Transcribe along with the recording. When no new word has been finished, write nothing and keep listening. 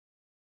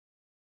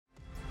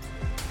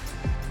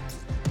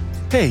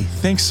Hey,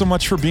 thanks so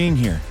much for being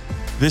here.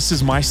 This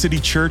is My City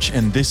Church,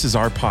 and this is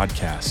our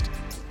podcast.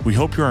 We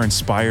hope you are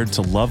inspired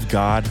to love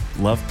God,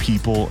 love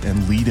people,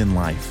 and lead in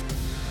life.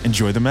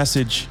 Enjoy the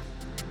message.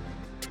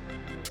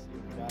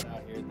 God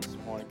out here this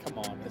morning. Come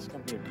on, it's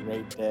going to be a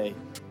great day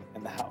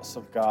in the house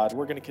of God.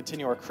 We're going to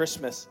continue our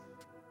Christmas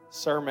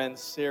sermon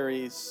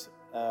series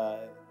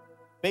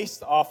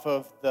based off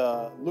of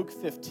the Luke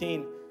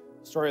 15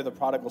 story of the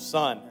prodigal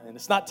son. And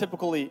it's not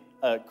typically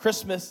a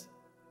Christmas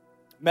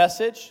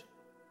message,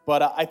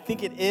 but I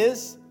think it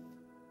is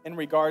in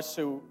regards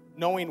to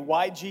knowing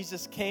why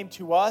Jesus came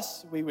to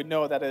us. We would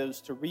know that it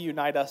was to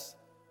reunite us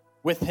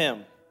with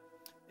him.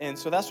 And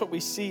so that's what we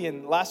see.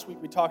 And last week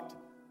we talked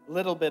a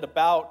little bit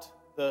about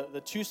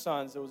the two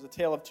sons. It was a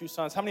tale of two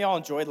sons. How many of y'all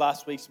enjoyed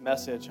last week's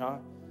message, huh?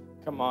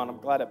 Come on, I'm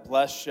glad it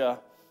blessed you.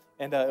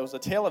 And it was a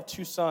tale of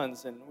two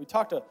sons. And we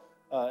talked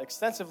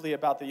extensively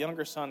about the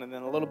younger son and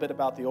then a little bit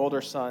about the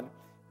older son.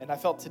 And I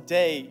felt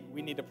today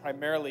we need to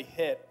primarily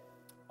hit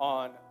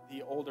on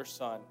the older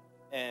son.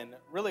 And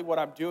really what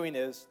I'm doing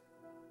is,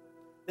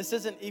 this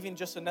isn't even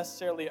just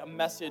necessarily a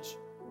message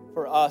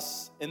for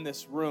us in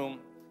this room.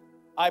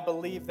 I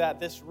believe that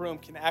this room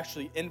can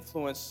actually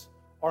influence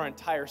our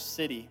entire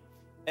city.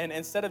 And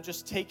instead of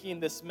just taking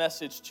this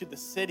message to the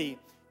city,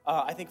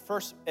 I think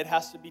first it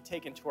has to be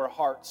taken to our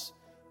hearts.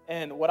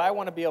 And what I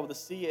want to be able to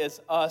see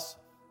is us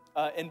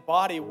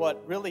embody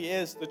what really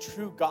is the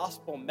true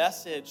gospel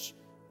message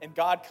and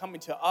God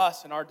coming to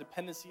us and our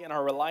dependency and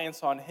our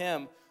reliance on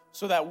him,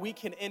 so that we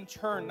can in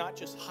turn not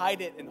just hide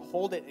it and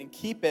hold it and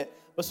keep it,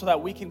 but so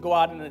that we can go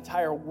out in an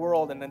entire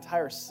world, an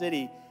entire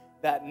city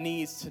that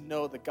needs to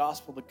know the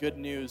gospel, the good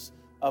news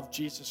of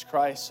Jesus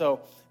Christ.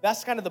 So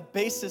that's kind of the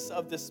basis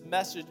of this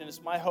message, and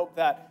it's my hope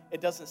that it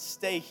doesn't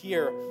stay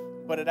here,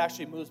 but it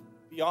actually moves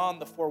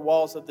beyond the four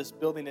walls of this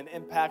building and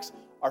impacts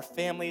our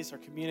families, our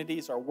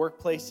communities, our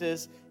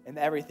workplaces, and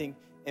everything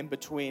in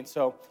between.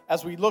 So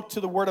as we look to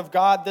the Word of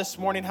God this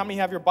morning, how many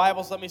have your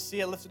Bibles? Let me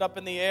see it lifted up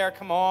in the air.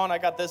 Come on, I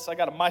got this. I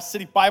got a My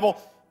City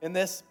Bible, and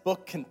this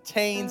book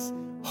contains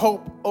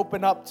hope.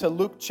 Open up to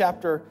Luke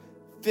chapter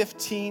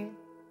 15.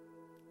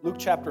 Luke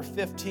chapter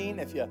 15.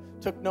 If you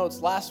took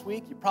notes last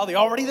week, you're probably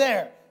already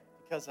there,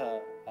 because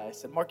I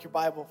said mark your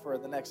Bible for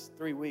the next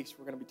 3 weeks.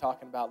 We're going to be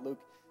talking about Luke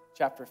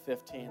chapter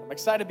 15. I'm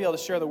excited to be able to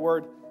share the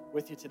Word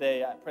with you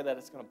today. I pray that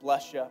it's going to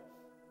bless you,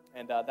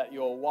 and that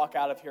you'll walk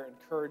out of here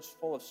encouraged,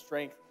 full of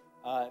strength,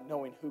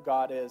 knowing who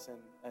God is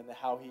and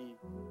how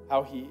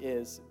He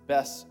is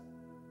best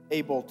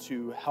able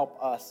to help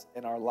us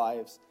in our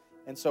lives.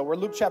 And so we're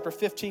Luke chapter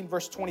 15,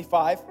 verse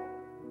 25.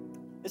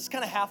 It's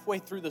kind of halfway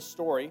through the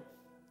story.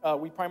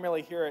 We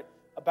primarily hear it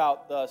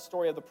about the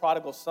story of the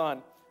prodigal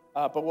son.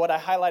 But what I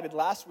highlighted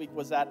last week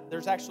was that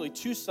there's actually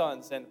two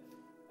sons, and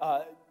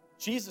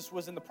Jesus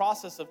was in the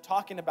process of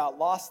talking about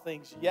lost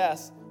things,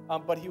 yes,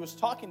 but he was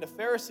talking to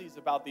Pharisees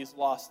about these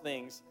lost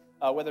things,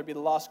 whether it be the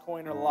lost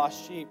coin or the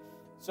lost sheep.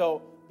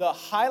 So the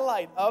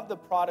highlight of the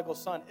prodigal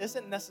son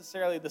isn't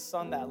necessarily the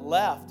son that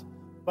left,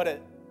 but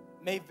it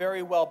may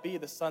very well be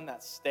the son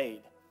that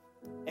stayed.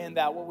 And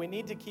that what we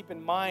need to keep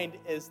in mind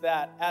is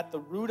that at the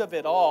root of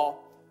it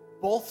all,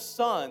 both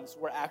sons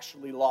were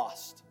actually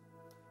lost.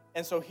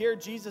 And so here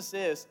Jesus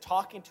is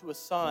talking to a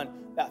son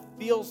that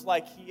feels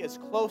like he is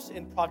close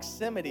in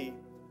proximity,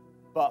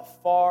 but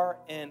far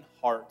in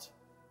heart.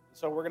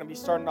 So we're going to be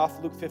starting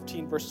off Luke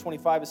 15, verse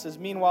 25. It says,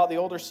 "Meanwhile, the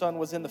older son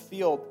was in the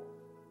field.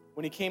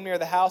 When he came near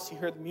the house, he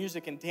heard the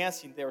music and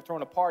dancing. They were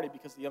throwing a party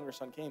because the younger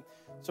son came.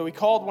 So he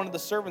called one of the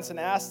servants and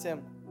asked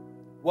him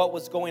what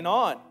was going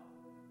on.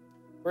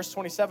 Verse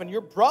 27,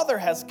 'Your brother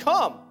has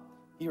come,'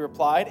 he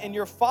replied, 'and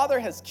your father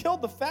has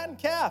killed the fattened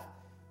calf,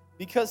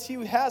 because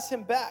he has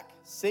him back,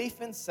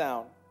 safe and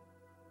sound.'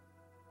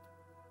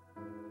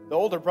 The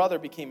older brother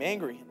became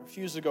angry and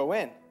refused to go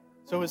in.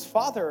 So his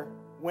father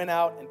went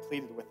out and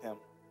pleaded with him."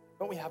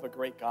 Don't we have a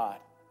great God?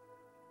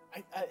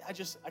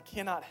 I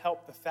cannot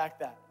help the fact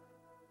that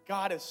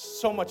God is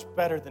so much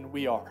better than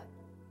we are.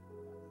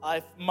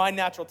 My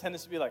natural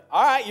tendency to be like,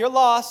 all right, you're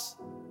lost,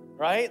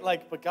 right?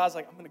 But God's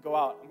like, I'm going to go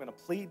out. I'm going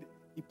to plead.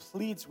 He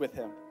pleads with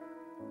him.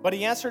 But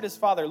he answered his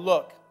father,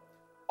 "Look,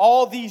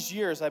 all these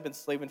years I've been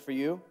slaving for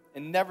you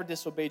and never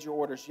disobeyed your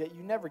orders, yet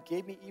you never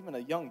gave me even a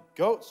young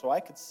goat so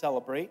I could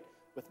celebrate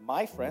with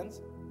my friends.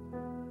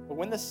 But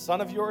when this son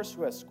of yours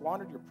who has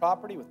squandered your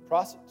property with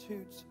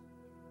prostitutes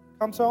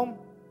comes home,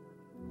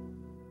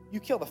 you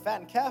kill the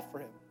fattened calf for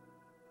him."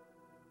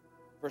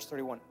 Verse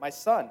 31, "My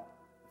son,"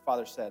 the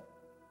father said,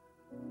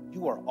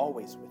 "you are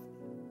always with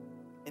me,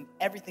 and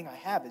everything I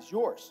have is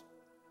yours.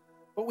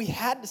 But we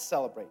had to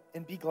celebrate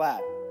and be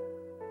glad,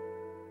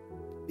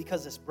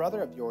 because this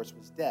brother of yours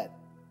was dead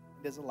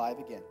and is alive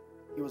again.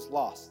 He was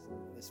lost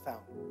and is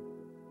found."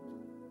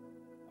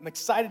 I'm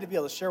excited to be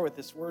able to share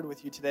this word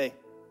with you today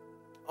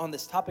on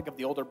this topic of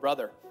the older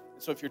brother.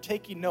 So if you're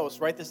taking notes,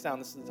 write this down.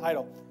 This is the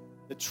title,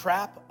 "The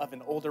Trap of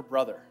an Older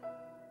Brother."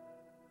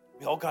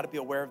 We all got to be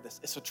aware of this.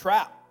 It's a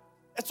trap.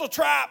 It's a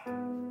trap.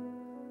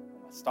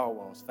 My Star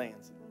Wars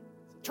fans.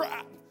 It's a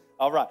trap.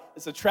 All right.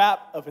 It's a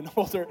trap of an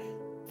older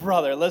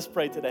brother. Let's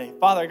pray today.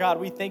 Father God,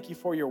 we thank you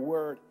for your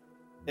word.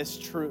 It's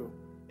true.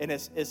 And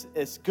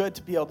it's good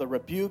to be able to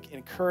rebuke,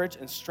 encourage,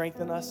 and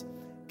strengthen us.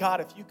 God,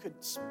 if you could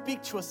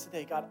speak to us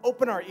today, God,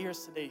 open our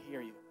ears today to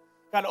hear you.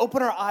 God,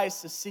 open our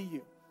eyes to see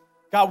you.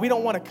 God, we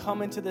don't want to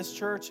come into this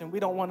church and we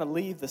don't want to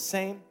leave the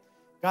same.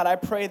 God, I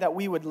pray that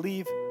we would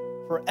leave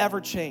forever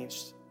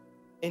changed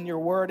in your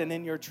word and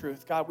in your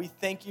truth. God, we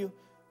thank you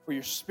for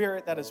your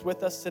spirit that is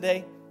with us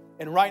today.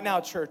 And right now,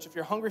 church, if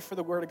you're hungry for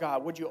the word of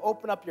God, would you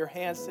open up your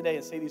hands today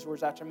and say these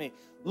words after me?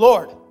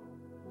 Lord,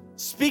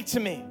 speak to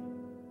me.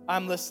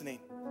 I'm listening.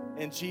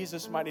 In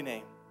Jesus' mighty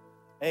name,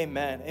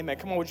 amen. Amen.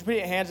 Come on, would you put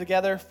your hands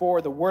together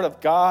for the word of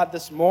God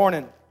this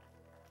morning?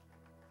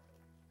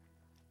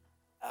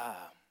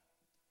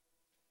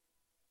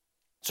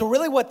 So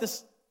really what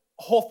this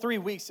whole 3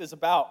 weeks is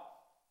about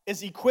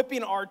is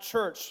equipping our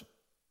church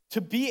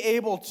to be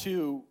able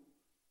to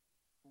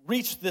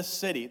reach this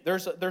city.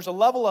 There's a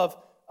level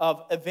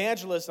of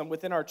evangelism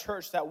within our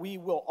church that we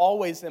will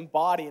always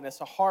embody, and it's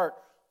a heart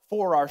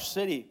for our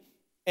city.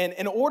 And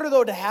in order,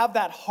 though, to have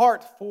that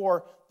heart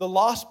for the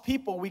lost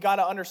people, we got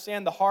to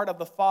understand the heart of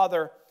the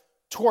Father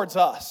towards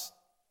us.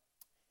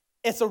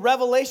 It's a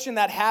revelation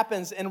that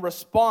happens in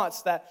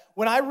response that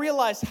when I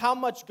realize how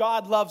much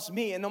God loves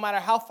me, and no matter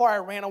how far I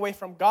ran away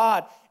from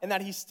God, and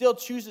that he still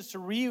chooses to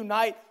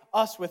reunite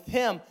us with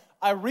him,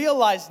 I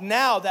realize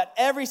now that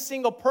every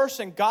single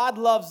person, God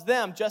loves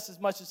them just as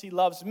much as he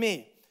loves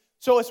me.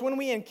 So it's when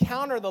we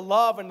encounter the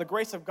love and the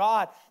grace of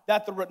God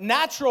that the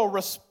natural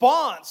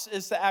response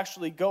is to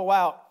actually go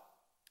out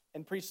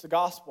and preach the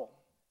gospel,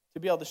 to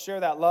be able to share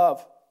that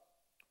love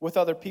with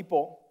other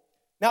people.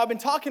 Now, I've been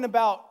talking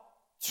about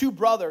two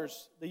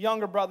brothers, the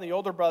younger brother, the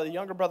older brother. The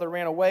younger brother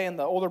ran away, and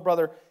the older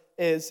brother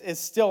is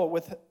still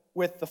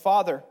with the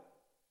father.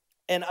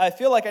 And I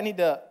feel like I need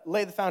to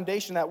lay the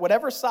foundation that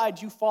whatever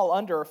side you fall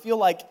under or feel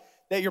like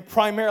that you're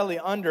primarily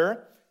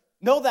under,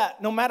 know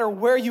that no matter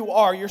where you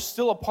are, you're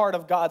still a part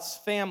of God's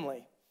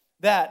family.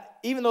 That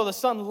even though the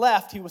son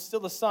left, he was still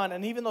the son.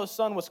 And even though the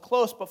son was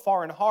close but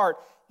far in heart,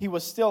 he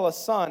was still a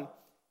son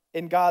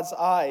in God's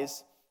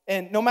eyes.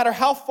 And no matter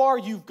how far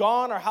you've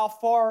gone or how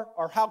far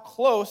or how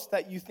close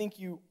that you think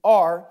you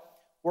are,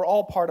 we're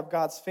all part of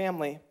God's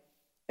family.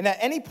 And at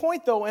any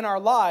point, though, in our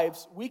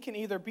lives, we can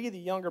either be the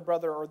younger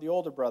brother or the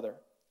older brother.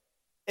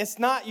 It's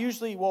not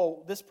usually,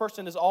 well, this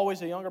person is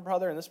always a younger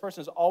brother and this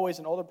person is always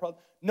an older brother.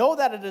 Know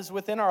that it is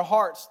within our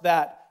hearts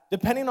that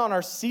depending on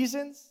our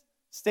seasons,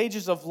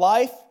 stages of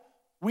life,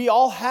 we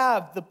all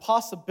have the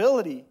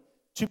possibility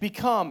to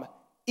become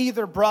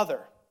either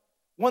brother.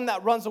 One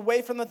that runs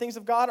away from the things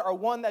of God or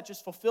one that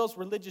just fulfills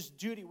religious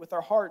duty with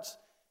our hearts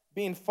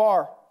being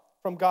far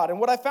from God. And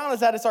what I found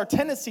is that it's our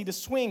tendency to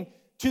swing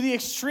to the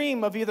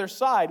extreme of either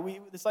side.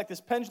 It's like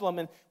this pendulum,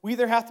 and we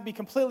either have to be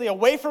completely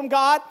away from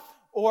God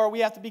or we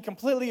have to be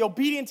completely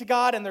obedient to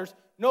God, and there's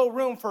no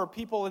room for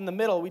people in the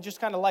middle. We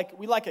just kind of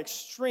like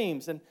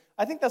extremes. And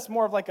I think that's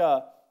more of like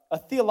a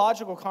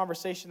theological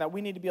conversation that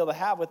we need to be able to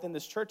have within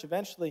this church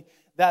eventually,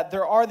 that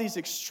there are these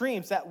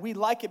extremes, that we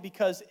like it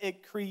because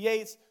it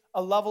creates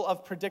a level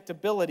of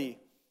predictability.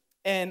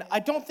 And I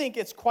don't think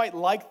it's quite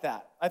like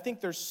that. I think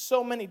there's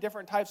so many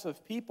different types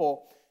of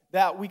people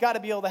that we got to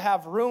be able to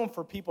have room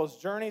for people's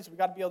journeys. We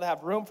got to be able to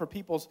have room for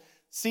people's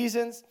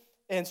seasons.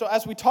 And so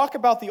as we talk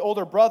about the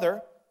older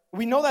brother,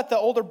 we know that the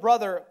older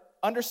brother,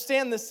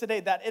 understand this today,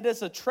 that it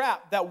is a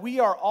trap that we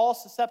are all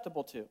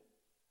susceptible to.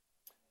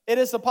 It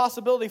is a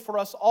possibility for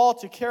us all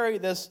to carry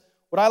this,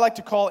 what I like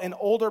to call an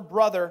older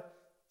brother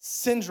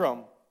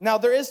syndrome. Now,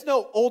 there is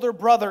no older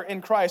brother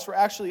in Christ. We're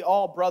actually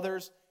all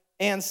brothers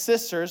and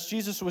sisters.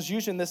 Jesus was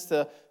using this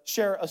to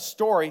share a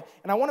story.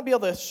 And I want to be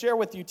able to share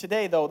with you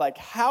today, though, like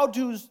how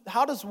does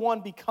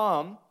one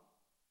become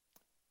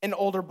an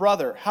older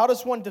brother? How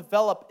does one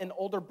develop an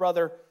older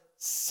brother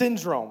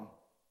syndrome?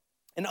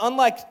 And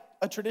unlike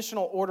a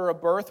traditional order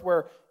of birth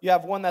where you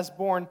have one that's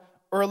born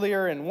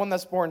earlier and one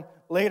that's born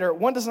later,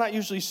 one does not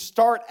usually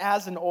start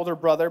as an older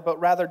brother, but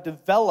rather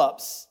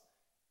develops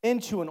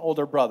into an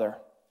older brother.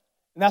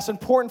 And that's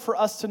important for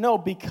us to know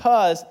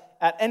because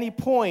at any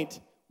point,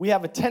 we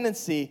have a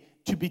tendency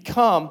to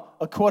become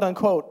a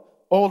quote-unquote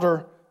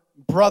older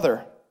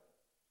brother.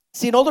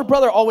 See, an older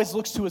brother always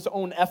looks to his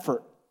own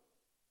effort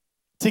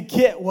to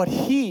get what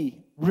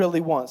he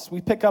really wants. We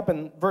pick up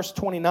in verse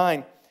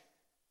 29.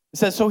 It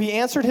says, "So he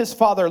answered his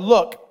father,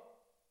 'Look,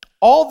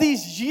 all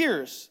these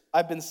years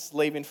I've been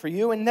slaving for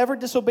you and never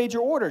disobeyed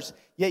your orders,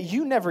 yet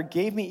you never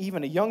gave me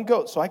even a young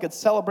goat so I could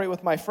celebrate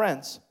with my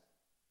friends.'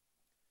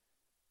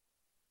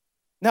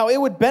 Now, it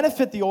would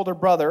benefit the older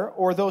brother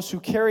or those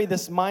who carry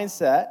this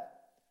mindset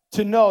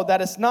to know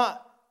that it's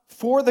not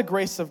for the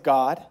grace of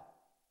God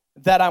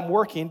that I'm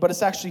working, but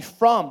it's actually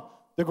from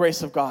the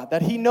grace of God.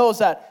 That he knows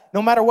that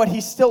no matter what,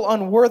 he's still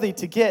unworthy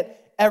to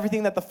get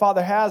everything that the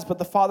Father has, but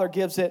the Father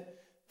gives it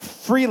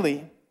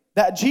freely.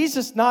 That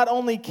Jesus not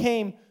only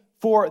came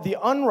for the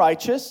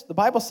unrighteous, the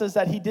Bible says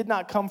that he did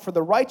not come for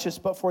the righteous,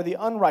 but for the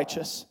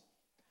unrighteous.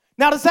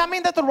 Now, does that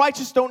mean that the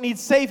righteous don't need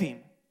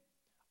saving?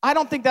 I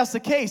don't think that's the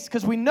case,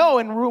 because we know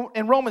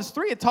in Romans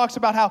 3, it talks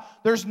about how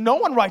there's no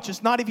one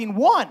righteous, not even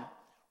one.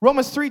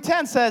 Romans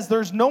 3:10 says,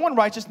 there's no one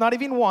righteous, not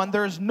even one.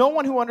 There is no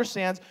one who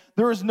understands.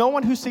 There is no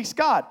one who seeks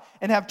God.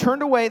 And have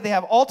turned away, they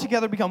have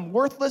altogether become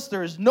worthless.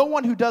 There is no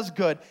one who does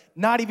good,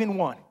 not even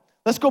one.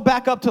 Let's go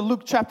back up to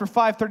Luke chapter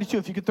 5:32.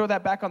 If you could throw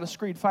that back on the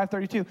screen,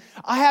 5:32.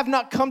 I have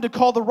not come to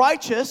call the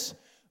righteous,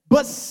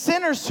 but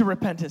sinners to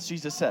repentance,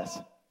 Jesus says.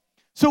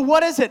 So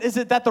what is it? Is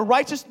it that the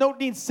righteous don't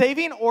need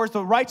saving, or is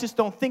the righteous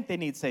don't think they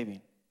need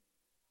saving?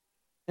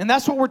 And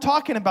that's what we're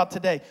talking about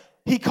today.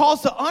 He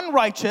calls the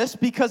unrighteous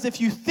because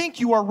if you think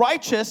you are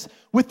righteous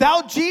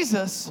without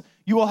Jesus,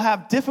 you will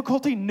have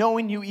difficulty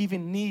knowing you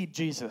even need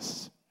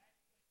Jesus.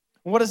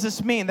 What does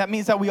this mean? That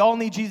means that we all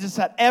need Jesus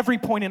at every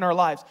point in our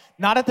lives.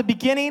 Not at the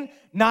beginning,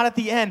 not at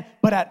the end,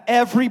 but at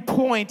every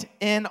point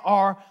in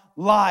our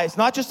lives.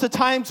 Not just the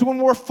times when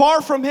we're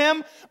far from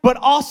Him, but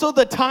also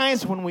the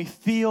times when we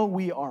feel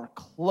we are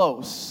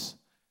close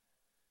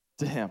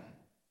to Him.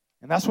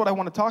 And that's what I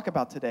want to talk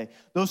about today.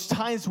 Those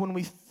times when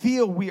we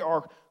feel we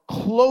are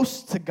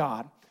close to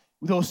God.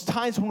 Those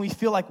times when we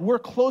feel like we're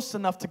close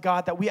enough to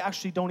God that we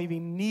actually don't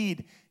even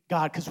need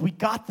God because we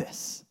got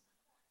this.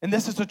 And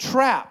this is a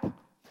trap.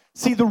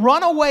 See, the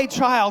runaway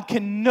child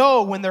can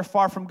know when they're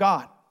far from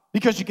God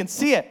because you can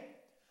see it.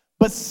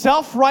 But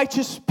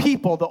self-righteous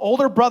people, the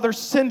older brother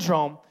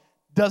syndrome,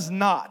 does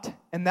not.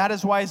 And that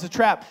is why it's a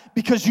trap.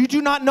 Because you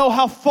do not know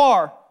how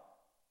far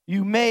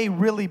you may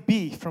really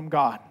be from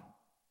God.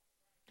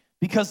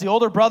 Because the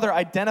older brother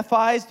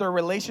identifies their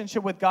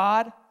relationship with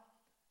God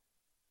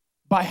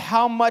by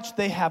how much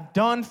they have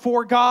done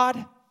for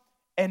God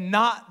and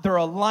not their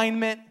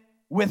alignment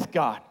with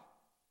God.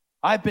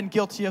 I've been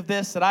guilty of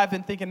this, that I've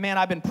been thinking, man,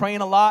 I've been praying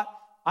a lot.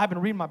 I've been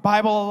reading my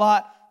Bible a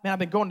lot. Man, I've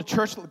been going to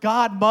church.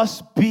 God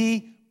must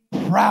be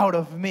proud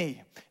of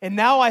me. And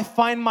now I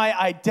find my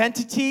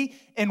identity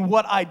in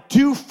what I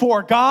do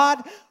for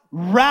God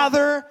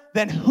rather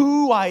than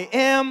who I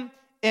am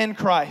in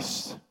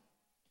Christ.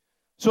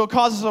 So it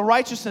causes a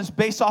righteousness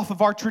based off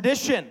of our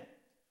tradition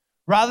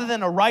rather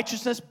than a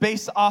righteousness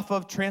based off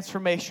of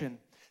transformation.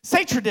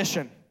 Say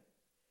tradition.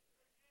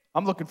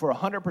 I'm looking for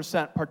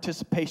 100%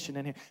 participation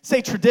in here.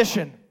 Say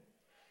tradition.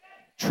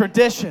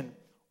 Tradition.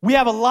 We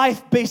have a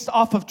life based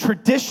off of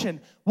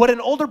tradition. What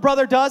an older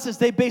brother does is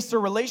they base their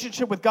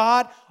relationship with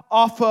God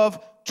off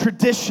of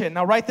tradition.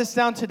 Now write this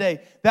down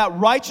today. That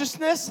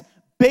righteousness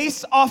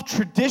based off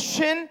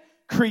tradition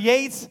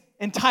creates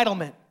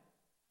entitlement.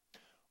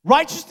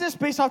 Righteousness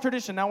based off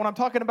tradition. Now, when I'm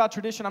talking about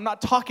tradition, I'm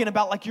not talking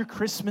about like your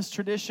Christmas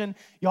tradition.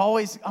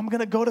 I'm going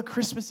to go to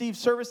Christmas Eve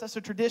service. That's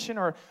a tradition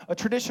or a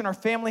tradition our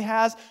family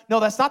has. No,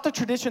 that's not the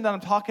tradition that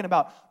I'm talking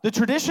about. The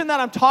tradition that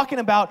I'm talking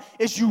about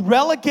is you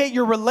relegate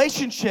your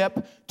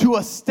relationship to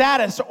a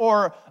status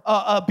or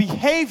a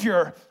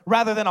behavior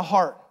rather than a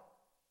heart.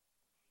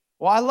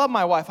 Well, I love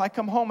my wife. I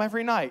come home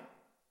every night.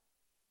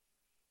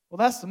 Well,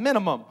 that's the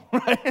minimum,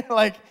 right?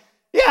 Like,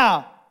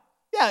 yeah.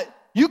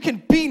 You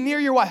can be near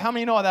your wife. How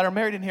many know that are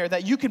married in here?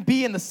 That you can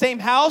be in the same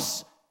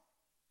house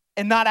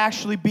and not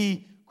actually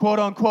be, quote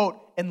unquote,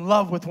 in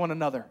love with one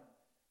another.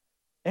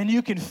 And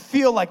you can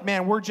feel like,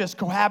 man, we're just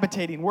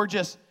cohabitating. We're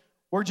just,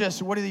 what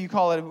do you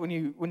call it when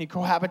you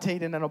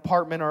cohabitate in an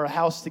apartment or a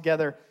house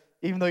together,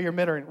 even though you're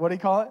married? What do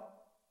you call it?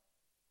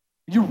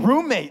 You're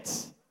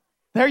roommates.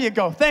 There you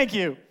go. Thank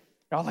you.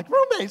 I was like,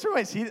 roommates.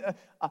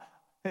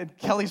 And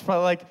Kelly's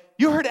probably like,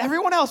 you heard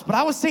everyone else, but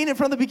I was saying it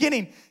from the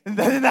beginning.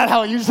 Isn't that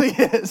how it usually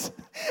is?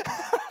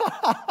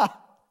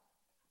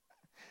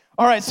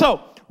 All right,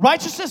 so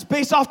righteousness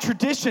based off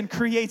tradition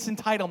creates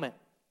entitlement.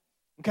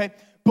 Okay?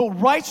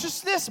 But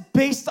righteousness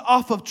based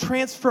off of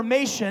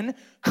transformation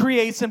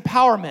creates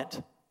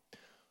empowerment.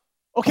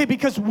 Okay,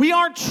 because we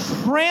aren't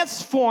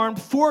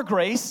transformed for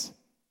grace.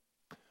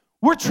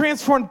 We're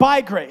transformed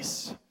by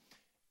grace.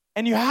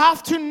 And you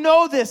have to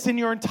know this in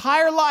your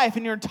entire life,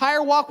 in your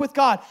entire walk with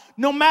God.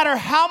 No matter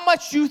how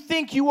much you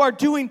think you are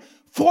doing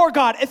for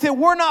God, if it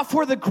were not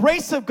for the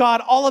grace of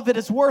God, all of it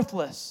is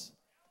worthless.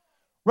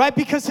 Right?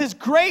 Because His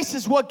grace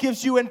is what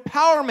gives you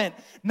empowerment.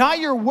 Not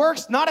your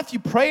works, not if you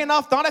pray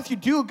enough, not if you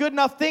do good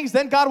enough things,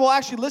 then God will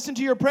actually listen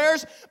to your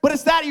prayers. But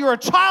it's that you're a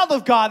child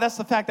of God. That's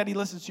the fact that He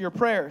listens to your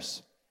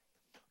prayers.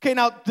 Okay,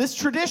 now this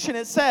tradition,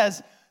 it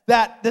says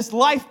that this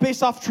life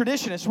based off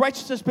tradition, it's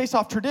righteousness based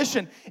off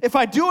tradition. If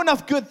I do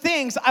enough good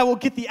things, I will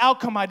get the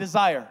outcome I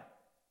desire.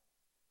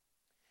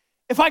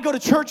 If I go to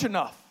church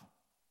enough,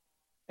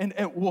 and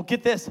we'll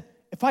get this,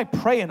 if I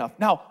pray enough.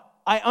 Now,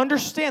 I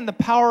understand the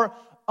power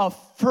of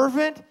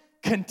fervent,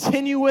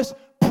 continuous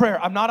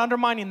prayer. I'm not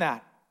undermining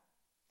that.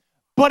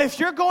 But if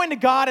you're going to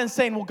God and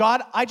saying, well,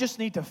 God, I just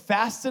need to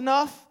fast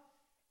enough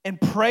and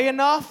pray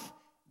enough,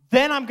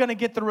 then I'm going to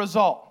get the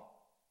result.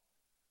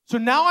 So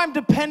now I'm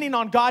depending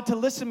on God to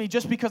listen to me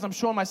just because I'm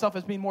showing myself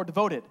as being more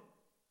devoted,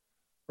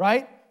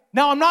 right?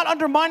 Now, I'm not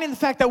undermining the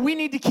fact that we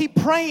need to keep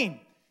praying.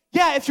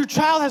 Yeah, if your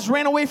child has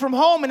ran away from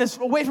home and is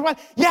away from God,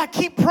 yeah,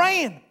 keep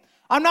praying.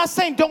 I'm not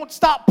saying don't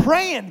stop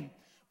praying,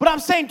 but I'm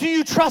saying, do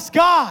you trust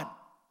God?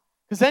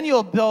 Because then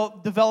you'll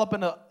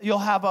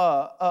have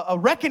a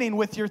reckoning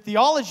with your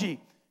theology.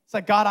 It's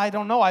like, God, I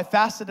don't know. I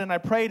fasted and I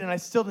prayed and I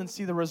still didn't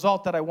see the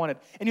result that I wanted.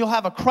 And you'll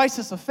have a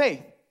crisis of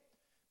faith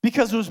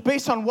because it was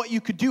based on what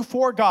you could do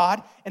for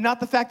God and not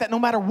the fact that no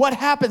matter what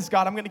happens,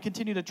 God, I'm going to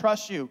continue to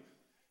trust you.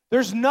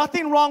 There's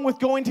nothing wrong with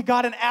going to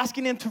God and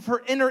asking him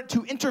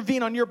to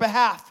intervene on your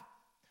behalf.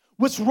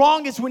 What's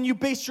wrong is when you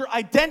base your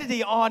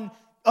identity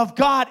of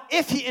God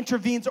if he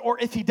intervenes or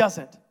if he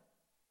doesn't.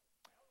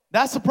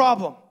 That's the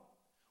problem.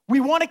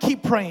 We want to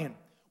keep praying.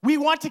 We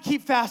want to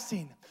keep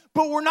fasting.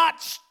 But we're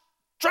not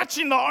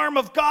stretching the arm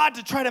of God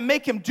to try to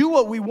make him do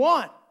what we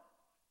want.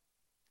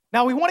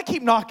 Now, we want to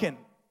keep knocking.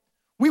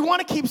 We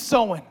want to keep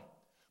sowing.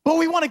 But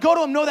we want to go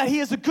to him, know that he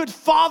is a good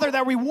father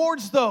that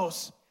rewards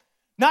those.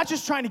 Not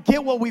just trying to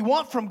get what we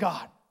want from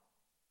God.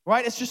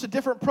 Right? It's just a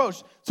different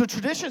approach. So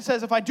tradition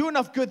says if I do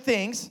enough good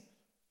things,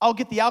 I'll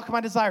get the outcome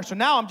I desire. So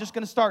now I'm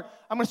going to start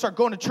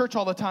going to church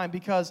all the time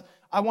because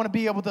I want to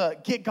be able to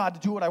get God to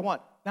do what I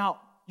want.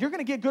 Now, you're going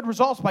to get good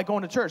results by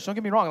going to church. Don't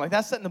get me wrong. Like,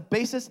 that's setting the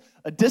basis,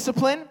 a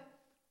discipline,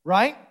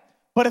 right?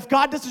 But if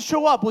God doesn't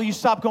show up, will you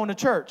stop going to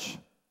church?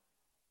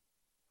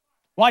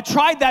 Well, I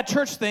tried that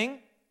church thing.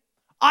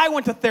 I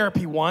went to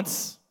therapy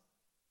once.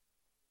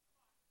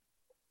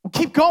 Well,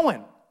 keep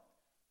going.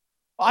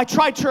 I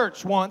tried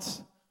church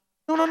once.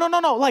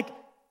 No. Like,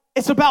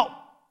 it's about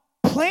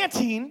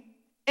planting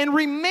and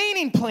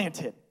remaining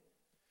planted.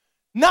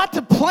 Not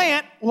to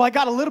plant, well, I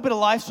got a little bit of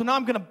life, so now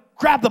I'm going to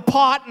grab the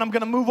pot and I'm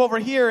going to move over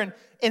here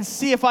and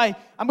see if I'm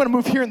going to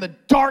move here in the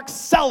dark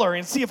cellar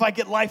and see if I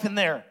get life in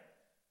there.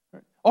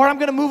 Or I'm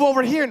going to move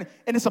over here and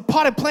it's a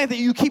potted plant that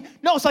you keep.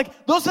 No, it's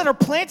like those that are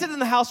planted in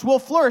the house will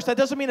flourish. That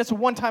doesn't mean it's a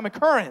one-time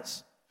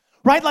occurrence,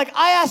 right? Like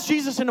I ask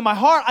Jesus into my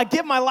heart. I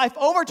give my life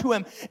over to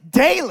him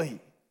daily.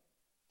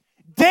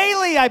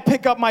 Daily I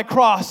pick up my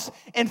cross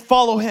and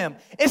follow him.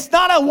 It's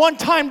not a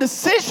one-time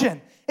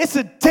decision. It's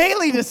a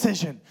daily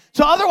decision.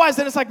 So otherwise,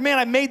 then it's like, man,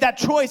 I made that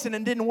choice and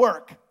it didn't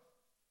work.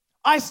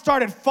 I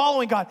started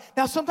following God.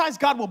 Now, sometimes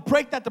God will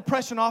break that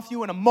depression off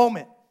you in a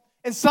moment.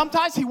 And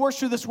sometimes he works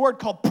through this word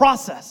called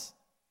process.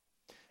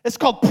 It's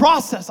called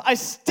process. I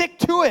stick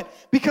to it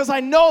because I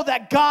know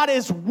that God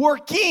is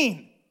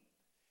working.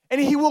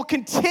 And he will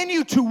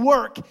continue to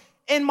work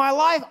in my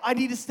life. I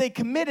need to stay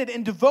committed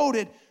and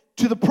devoted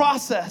to the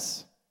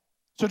process.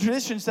 So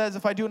tradition says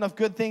if I do enough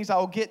good things, I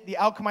will get the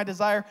outcome I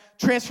desire.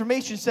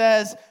 Transformation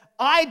says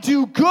I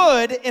do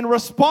good in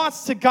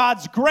response to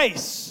God's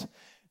grace,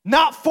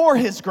 not for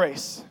his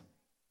grace.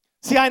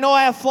 See, I know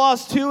I have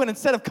flaws too, and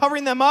instead of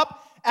covering them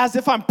up as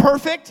if I'm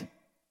perfect,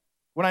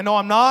 when I know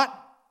I'm not,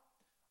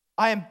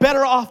 I am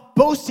better off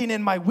boasting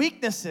in my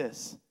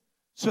weaknesses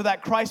so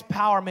that Christ's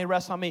power may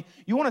rest on me.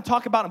 You want to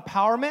talk about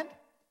empowerment?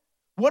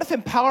 What if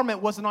empowerment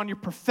wasn't on your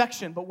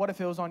perfection, but what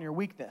if it was on your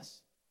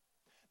weakness?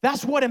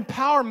 That's what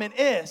empowerment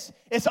is.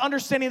 It's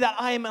understanding that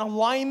I am in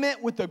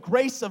alignment with the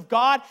grace of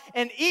God,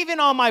 and even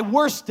on my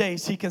worst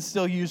days, he can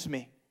still use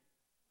me.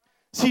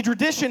 See,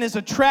 tradition is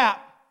a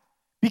trap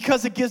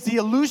because it gives the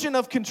illusion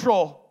of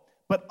control,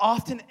 but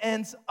often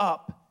ends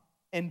up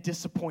in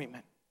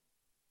disappointment.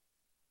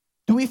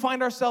 Do we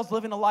find ourselves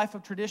living a life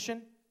of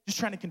tradition, just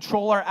trying to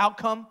control our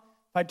outcome?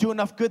 If I do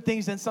enough good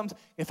things, then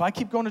if I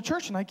keep going to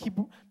church and I keep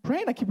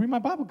praying, I keep reading my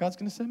Bible, God's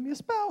going to send me a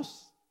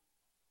spouse.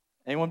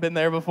 Anyone been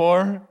there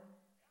before?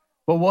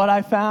 But what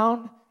I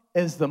found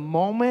is the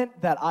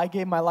moment that I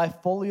gave my life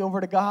fully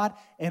over to God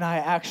and I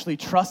actually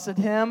trusted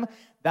him,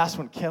 that's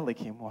when Kelly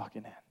came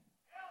walking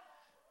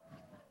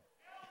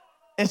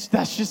in.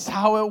 That's just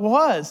how it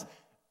was.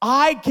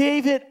 I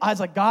was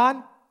like,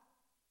 God,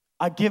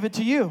 I give it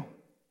to you.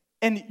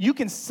 And you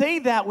can say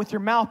that with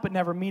your mouth but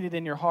never mean it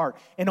in your heart.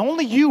 And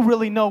only you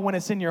really know when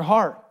it's in your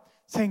heart.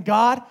 Saying,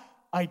 God,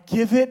 I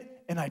give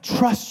it and I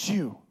trust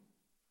you.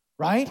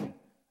 Right?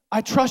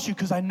 I trust you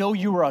because I know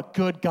you are a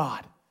good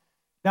God.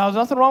 Now, there's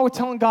nothing wrong with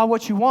telling God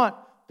what you want.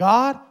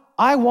 God,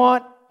 I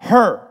want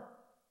her.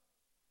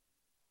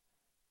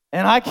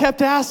 And I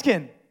kept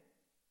asking.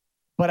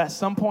 But at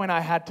some point, I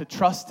had to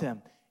trust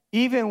him.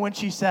 Even when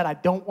she said, I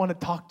don't want to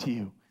talk to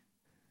you.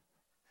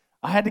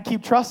 I had to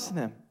keep trusting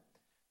him.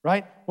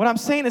 Right? What I'm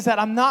saying is that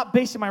I'm not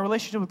basing my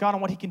relationship with God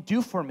on what he can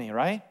do for me,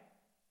 right?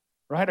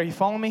 Right? Are you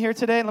following me here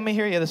today? Let me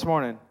hear you this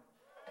morning.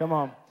 Come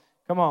on.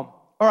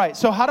 All right,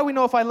 so how do we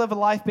know if I live a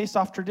life based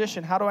off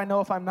tradition? How do I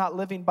know if I'm not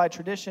living by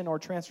tradition or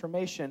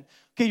transformation?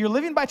 Okay, you're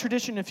living by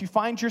tradition if you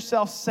find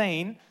yourself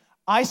saying,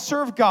 I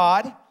serve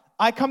God,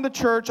 I come to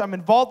church, I'm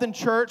involved in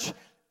church,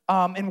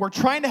 and we're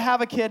trying to have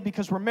a kid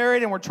because we're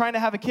married and we're trying to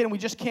have a kid and we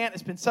just can't.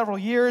 It's been several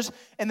years.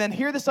 And then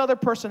here this other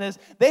person is,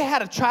 they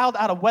had a child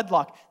out of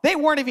wedlock. They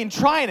weren't even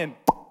trying. And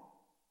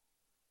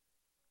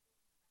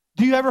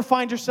do you ever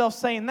find yourself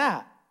saying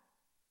that?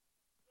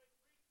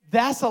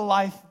 That's a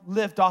life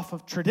lived off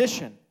of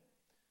tradition.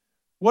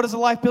 What is a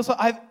life built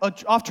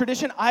off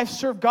tradition? I've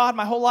served God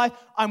my whole life.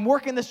 I'm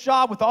working this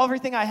job with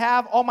everything I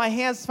have, all my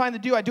hands find to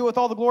do. I do it with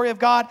all the glory of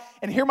God.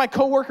 And here my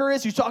coworker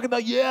is. He's talking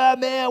about, yeah,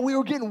 man, we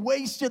were getting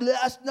wasted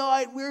last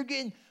night. We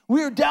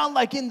were down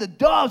like in the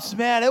dumps,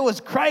 man. It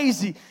was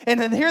crazy. And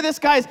then here this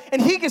guy's,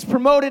 and he gets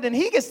promoted and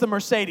he gets the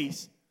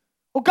Mercedes.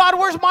 Well, God,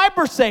 where's my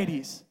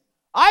Mercedes?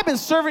 I've been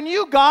serving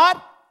you,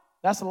 God.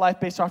 That's a life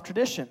based off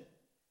tradition.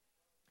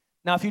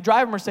 Now, if you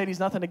drive a Mercedes,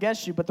 nothing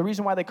against you, but the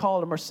reason why they call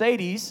it a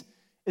Mercedes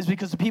is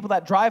because the people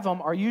that drive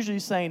them are usually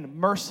saying,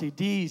 mercy,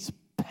 these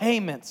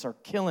payments are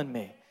killing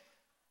me.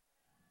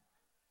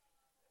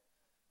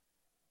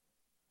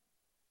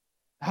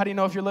 How do you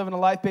know if you're living a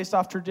life based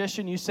off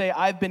tradition? You say,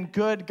 I've been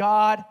good,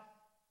 God,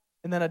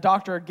 and then a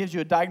doctor gives you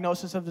a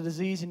diagnosis of the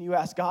disease, and you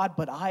ask God,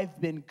 but I've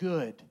been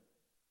good.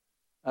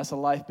 That's a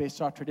life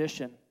based off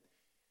tradition.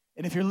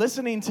 And if you're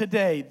listening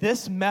today,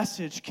 this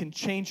message can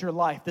change your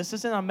life. This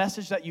isn't a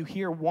message that you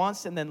hear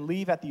once and then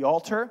leave at the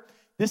altar.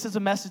 This is a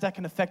message that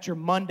can affect your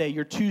Monday,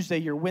 your Tuesday,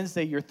 your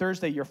Wednesday, your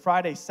Thursday, your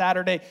Friday,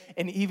 Saturday,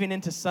 and even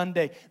into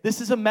Sunday.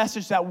 This is a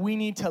message that we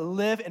need to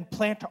live and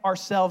plant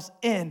ourselves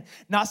in,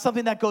 not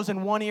something that goes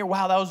in one ear,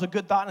 wow, that was a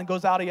good thought, and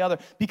goes out the other.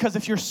 Because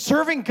if you're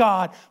serving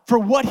God for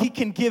what He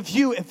can give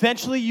you,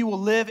 eventually you will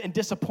live in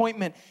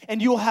disappointment,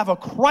 and you will have a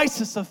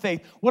crisis of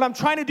faith. What I'm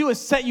trying to do is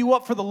set you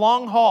up for the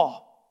long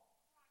haul.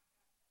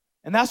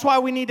 And that's why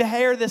we need to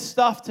hear this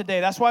stuff today.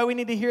 That's why we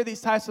need to hear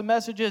these types of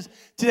messages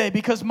today,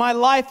 because my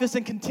life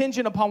isn't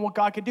contingent upon what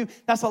God can do.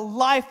 That's a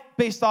life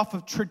based off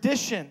of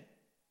tradition.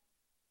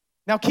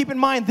 Now, keep in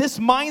mind, this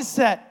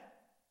mindset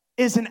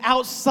is an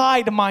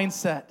outside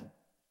mindset,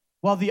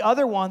 while the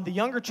other one, the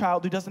younger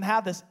child who doesn't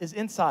have this, is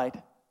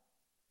inside.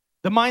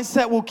 The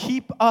mindset will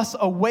keep us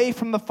away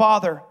from the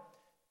Father,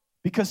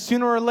 because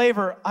sooner or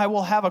later, I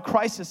will have a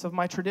crisis of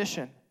my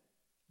tradition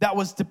that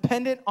was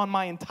dependent on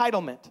my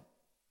entitlement.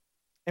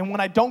 And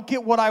when I don't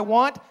get what I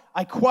want,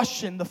 I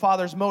question the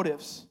Father's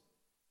motives.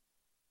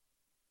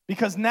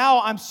 Because now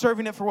I'm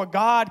serving it for what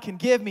God can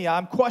give me.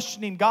 I'm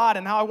questioning God,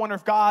 and now I wonder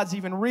if God's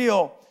even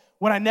real.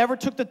 When I never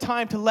took the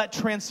time to let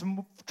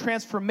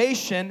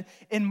transformation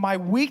in my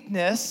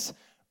weakness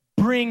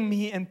bring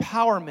me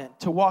empowerment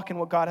to walk in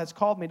what God has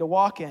called me to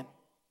walk in.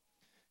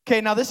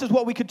 Okay, now this is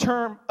what we could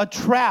term a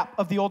trap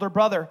of the older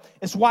brother.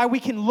 It's why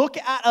we can look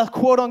at a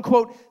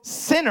quote-unquote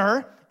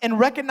sinner and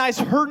recognize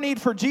her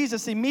need for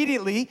Jesus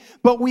immediately,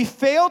 but we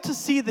fail to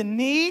see the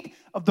need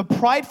of the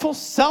prideful,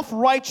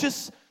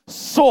 self-righteous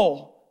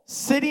soul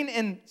sitting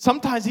in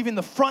sometimes even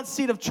the front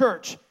seat of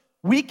church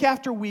week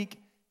after week,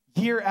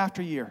 year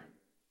after year.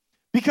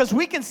 Because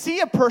we can see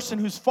a person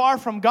who's far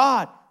from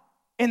God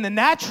in the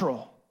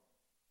natural,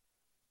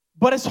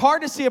 but it's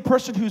hard to see a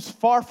person who's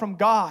far from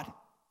God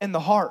in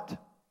the heart.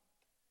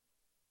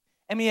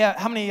 I mean,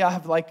 how many of y'all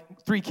have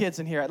like 3 kids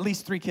in here? At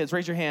least 3 kids.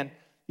 Raise your hand.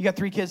 You got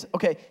 3 kids?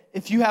 Okay,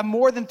 if you have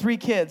more than 3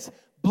 kids,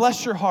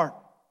 bless your heart.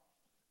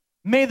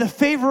 May the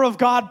favor of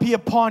God be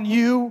upon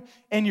you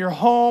and your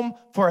home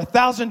for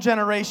 1,000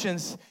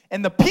 generations.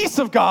 And the peace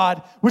of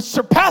God, which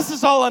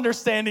surpasses all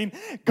understanding,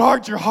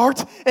 guard your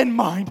heart and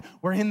mind.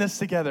 We're in this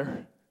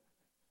together.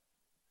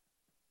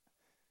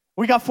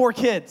 We got 4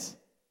 kids.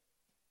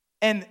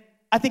 And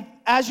I think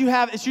as you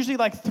have, it's usually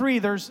like 3,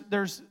 there's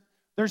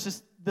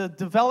this, the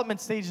development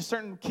stages,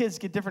 certain kids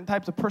get different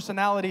types of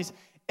personalities.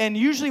 And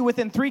usually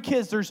within 3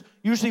 kids, there's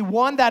usually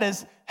one that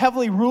is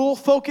heavily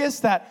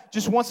rule-focused, that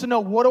just wants to know,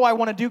 what do I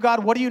want to do,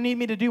 God? What do you need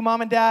me to do,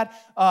 Mom and Dad?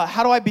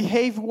 How do I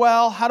behave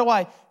well? How do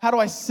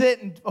I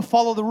sit and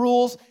follow the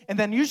rules? And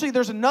then usually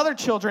there's another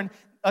child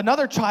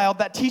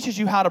that teaches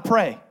you how to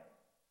pray.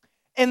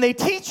 And they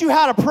teach you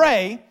how to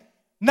pray,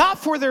 not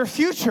for their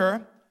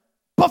future,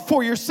 but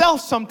for yourself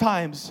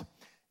sometimes.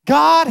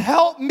 God,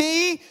 help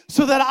me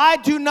so that I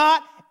do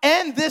not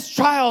end this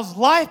child's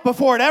life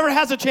before it ever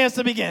has a chance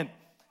to begin.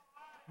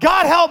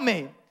 God help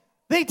me.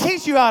 They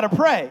teach you how to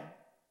pray.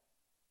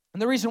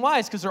 And the reason why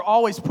is because they're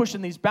always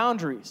pushing these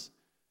boundaries.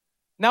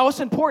 Now, it's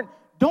important.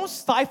 Don't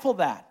stifle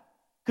that.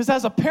 Because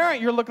as a parent,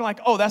 you're looking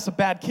like, oh, that's a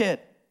bad kid.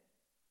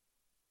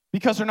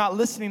 Because they're not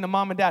listening to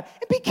mom and dad.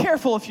 And be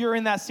careful if you're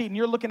in that seat and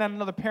you're looking at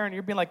another parent and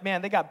you're being like,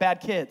 man, they got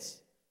bad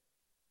kids.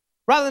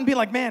 Rather than being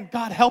like, man,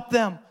 God help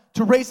them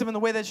to raise them in the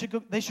way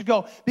that they should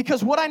go.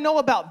 Because what I know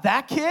about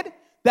that kid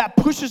that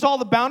pushes all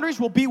the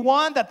boundaries will be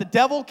one that the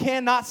devil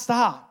cannot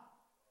stop.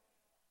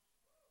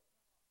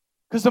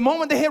 Because the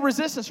moment they hit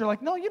resistance, you're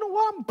like, no, you know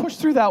what? I'm going to push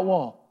through that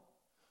wall.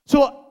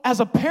 So as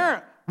a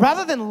parent,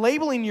 rather than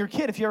labeling your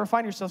kid, if you ever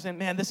find yourself saying,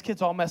 man, this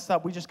kid's all messed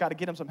up, we just got to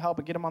get him some help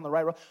and get him on the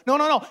right road.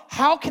 No.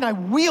 How can I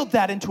wield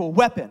that into a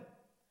weapon?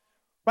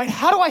 Right?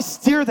 How do I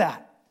steer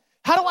that?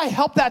 How do I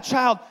help that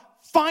child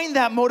find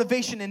that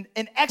motivation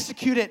and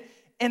execute it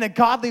in a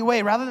godly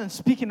way rather than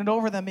speaking it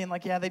over them, being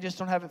like, yeah, they just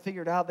don't have it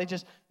figured out.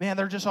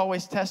 They're just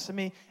always testing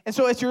me. And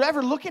so if you're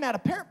ever looking at a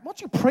parent, why don't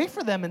you pray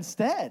for them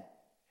instead?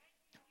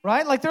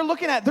 Right? Like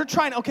they're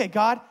trying, okay,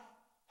 God,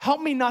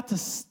 help me not to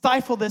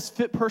stifle this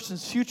fit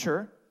person's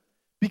future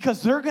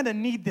because they're going to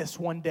need this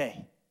one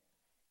day.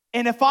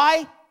 And if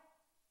I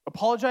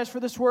apologize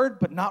for this word,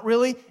 but not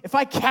really, if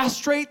I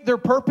castrate their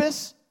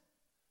purpose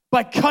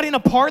by cutting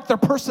apart their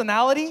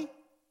personality,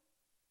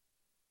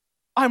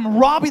 I'm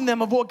robbing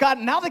them of what God,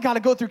 now they got to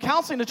go through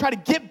counseling to try to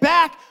get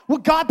back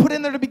what God put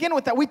in there to begin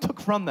with that we took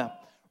from them,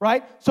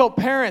 right? So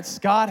parents,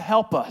 God,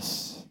 help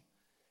us.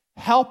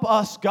 Help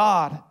us,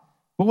 God.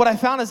 But what I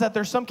found is that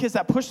there's some kids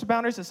that push the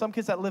boundaries and some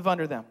kids that live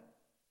under them.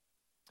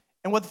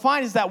 And what I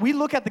find is that we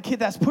look at the kid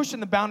that's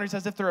pushing the boundaries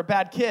as if they're a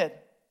bad kid.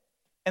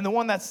 And the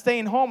one that's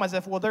staying home as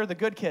if, well, they're the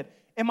good kid.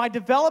 Am I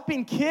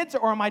developing kids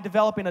or am I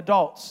developing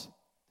adults?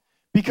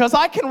 Because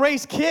I can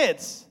raise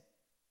kids,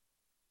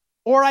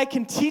 or I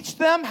can teach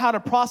them how to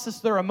process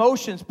their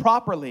emotions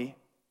properly.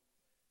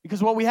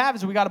 Because what we have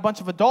is we got a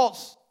bunch of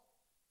adults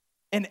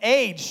in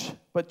age,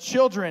 but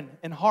children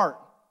in heart.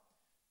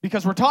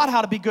 Because we're taught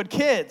how to be good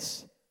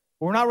kids,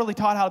 but we're not really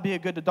taught how to be a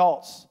good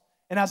adults.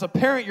 And as a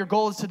parent, your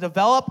goal is to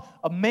develop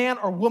a man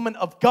or woman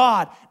of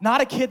God,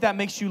 not a kid that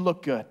makes you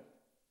look good.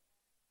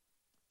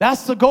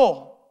 That's the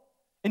goal.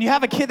 And you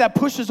have a kid that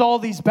pushes all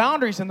these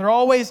boundaries, and they're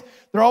always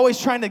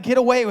trying to get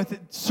away with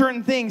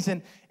certain things.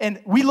 And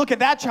we look at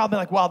that child and be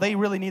like, wow, they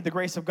really need the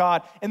grace of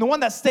God. And the one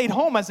that stayed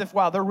home as if,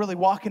 wow, they're really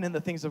walking in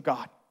the things of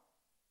God.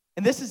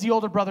 And this is the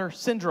older brother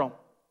syndrome.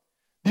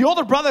 The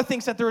older brother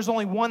thinks that there is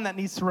only one that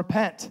needs to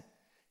repent,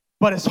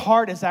 but his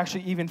heart is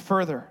actually even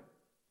further.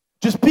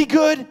 Just be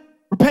good.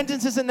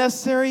 Repentance isn't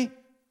necessary.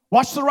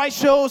 Watch the right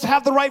shows,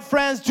 have the right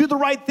friends, do the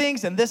right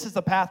things, and this is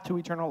the path to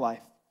eternal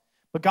life.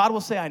 But God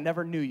will say, I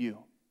never knew you.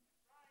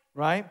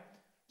 Right?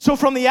 So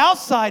from the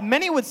outside,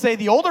 many would say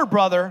the older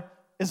brother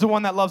is the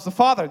one that loves the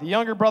father. The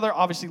younger brother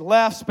obviously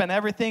left, spent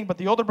everything, but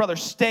the older brother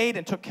stayed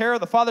and took care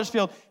of the father's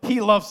field.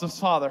 He loves his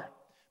father.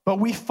 But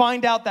we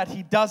find out that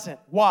he doesn't.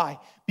 Why?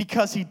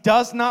 Because he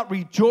does not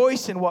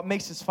rejoice in what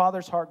makes his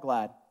father's heart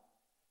glad.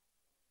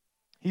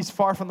 He's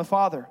far from the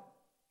father.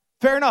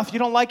 Fair enough. You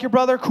don't like your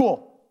brother?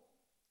 Cool.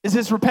 Is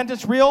his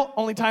repentance real?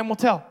 Only time will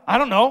tell. I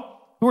don't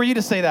know. Who are you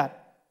to say that?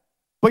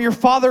 But your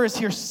father is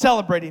here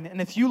celebrating. And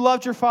if you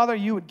loved your father,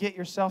 you would get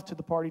yourself to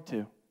the party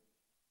too.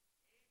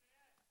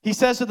 He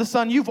says to the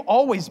son, you've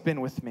always been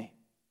with me.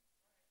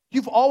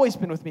 You've always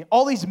been with me.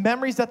 All these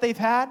memories that they've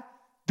had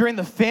during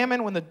the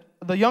famine when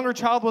the younger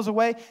child was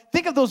away,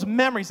 think of those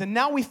memories. And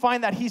now we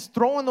find that he's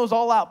throwing those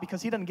all out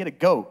because he doesn't get a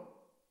goat.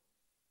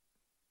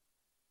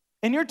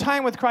 In your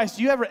time with Christ,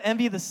 do you ever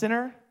envy the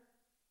sinner?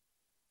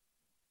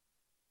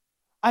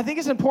 I think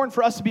it's important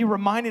for us to be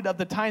reminded of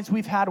the times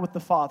we've had with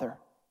the Father.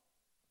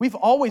 We've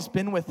always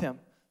been with him.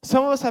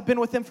 Some of us have been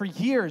with him for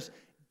years,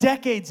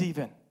 decades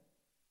even,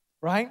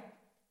 right?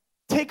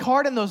 Take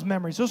heart in those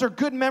memories. Those are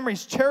good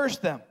memories. Cherish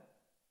them.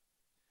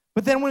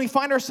 But then when we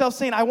find ourselves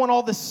saying, I want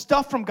all this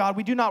stuff from God,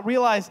 we do not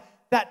realize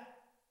that,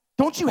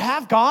 don't you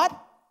have God?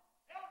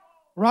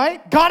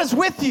 Right? God is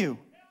with you.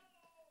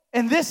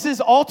 And this is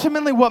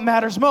ultimately what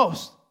matters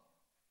most.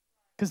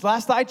 Because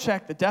last I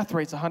checked, the death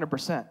rate's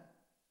 100%.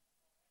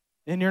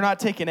 And you're not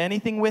taking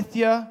anything with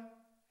you.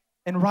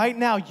 And right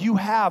now, you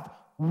have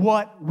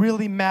what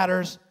really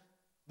matters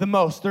the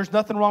most. There's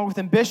nothing wrong with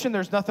ambition.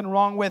 There's nothing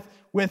wrong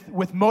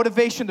with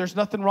motivation. There's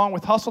nothing wrong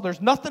with hustle. There's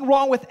nothing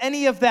wrong with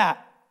any of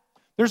that.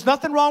 There's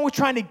nothing wrong with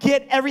trying to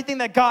get everything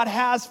that God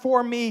has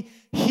for me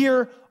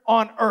here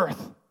on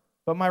earth.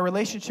 But my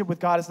relationship with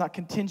God is not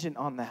contingent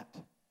on that.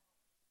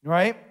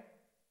 Right?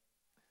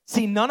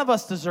 See, none of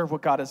us deserve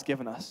what God has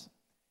given us.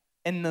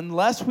 And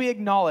unless we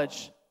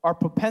acknowledge our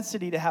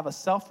propensity to have a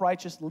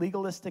self-righteous,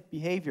 legalistic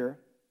behavior,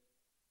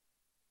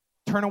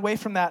 turn away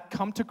from that,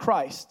 come to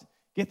Christ.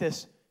 Get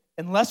this.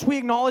 Unless we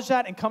acknowledge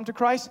that and come to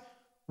Christ,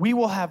 we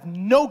will have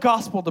no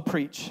gospel to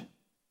preach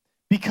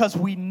because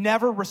we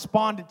never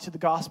responded to the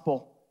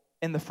gospel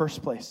in the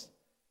first place,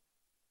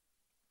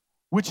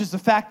 which is the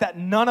fact that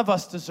none of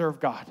us deserve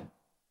God.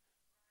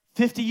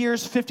 50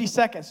 years, 50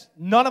 seconds,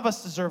 none of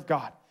us deserve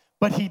God.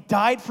 But he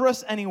died for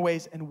us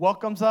anyways and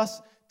welcomes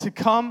us to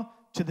come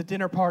to the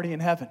dinner party in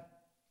heaven.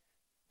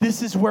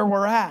 This is where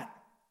we're at.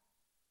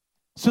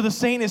 So the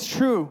saying is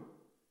true.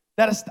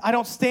 That is, I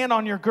don't stand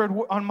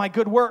on my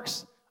good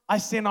works. I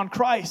stand on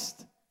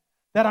Christ.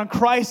 That on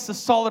Christ, the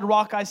solid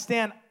rock I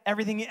stand.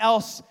 Everything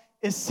else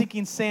is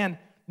sinking sand.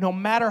 No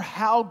matter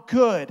how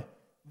good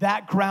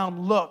that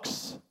ground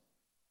looks,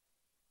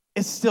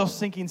 it's still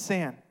sinking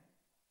sand.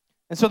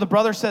 And so the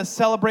brother says,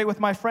 celebrate with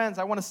my friends.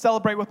 I want to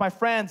celebrate with my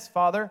friends,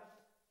 Father.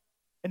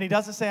 And he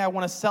doesn't say, I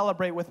want to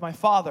celebrate with my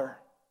Father.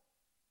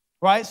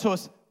 Right? So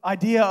it's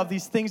idea of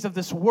these things of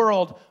this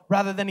world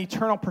rather than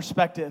eternal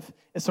perspective.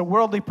 It's a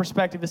worldly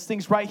perspective. It's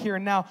things right here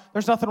and now.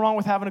 There's nothing wrong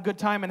with having a good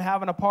time and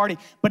having a party.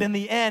 But in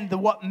the end,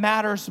 what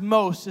matters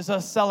most is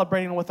us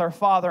celebrating with our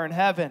Father in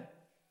heaven.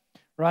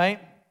 Right?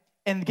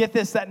 And get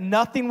this, that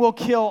nothing will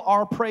kill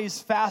our praise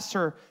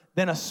faster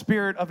than a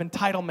spirit of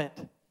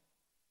entitlement.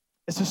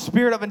 It's a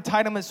spirit of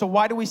entitlement. So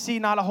why do we see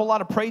not a whole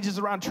lot of praises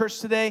around church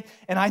today?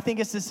 And I think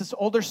it's this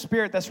older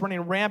spirit that's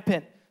running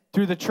rampant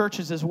through the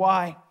churches is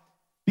why.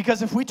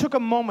 Because if we took a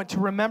moment to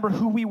remember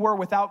who we were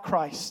without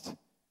Christ,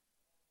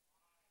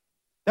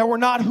 that we're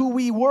not who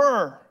we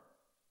were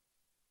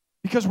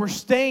because we're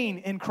staying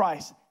in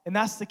Christ. And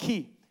that's the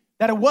key.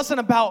 That it wasn't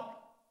about,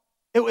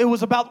 it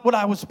was about what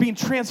I was being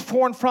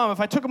transformed from. If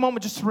I took a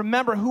moment just to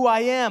remember who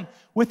I am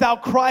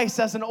without Christ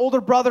as an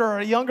older brother or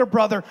a younger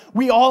brother,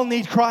 we all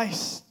need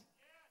Christ.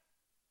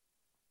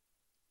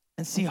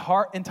 And see,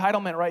 heart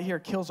entitlement right here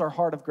kills our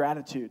heart of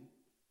gratitude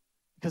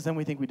because then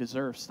we think we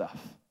deserve stuff.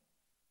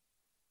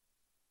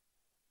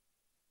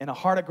 And a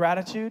heart of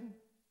gratitude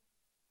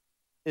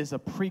is a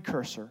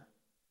precursor,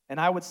 and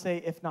I would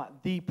say, if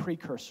not the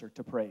precursor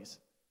to praise.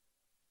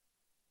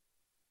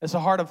 It's a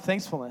heart of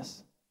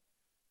thankfulness,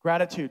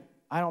 gratitude.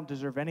 I don't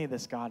deserve any of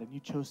this, God, and you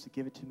chose to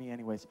give it to me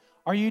anyways.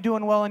 Are you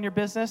doing well in your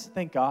business?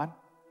 Thank God.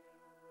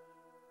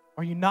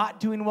 Are you not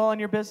doing well in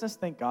your business?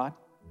 Thank God.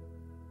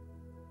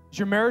 Is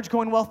your marriage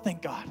going well?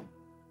 Thank God.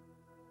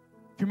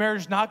 If your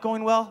marriage is not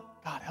going well,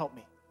 God, help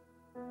me.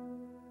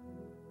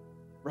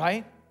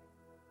 Right?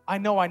 I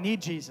know I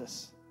need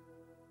Jesus.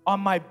 On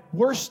my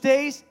worst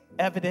days,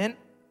 evident,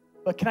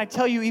 but can I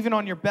tell you, even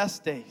on your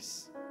best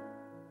days,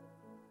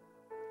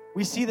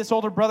 we see this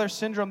older brother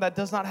syndrome that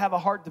does not have a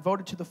heart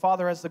devoted to the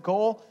Father as the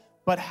goal,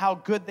 but how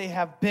good they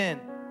have been.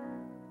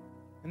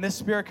 And this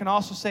spirit can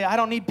also say, I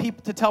don't need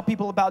people to tell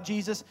people about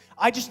Jesus.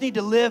 I just need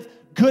to live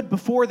good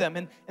before them,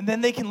 and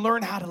then they can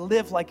learn how to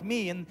live like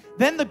me. And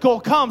then the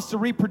goal comes to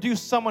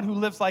reproduce someone who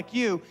lives like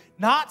you,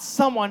 not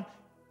someone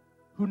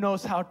who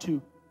knows how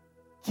to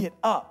get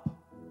up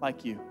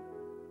like you.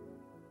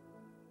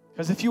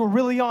 Because if you were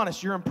really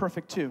honest, you're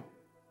imperfect too.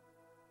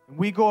 And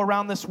we go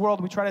around this world,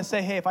 we try to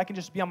say, hey, if I can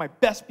just be on my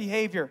best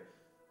behavior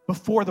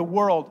before the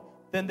world,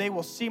 then they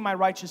will see my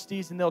righteous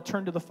deeds and they'll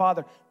turn to the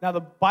Father. Now, the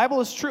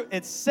Bible is true.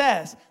 It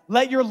says,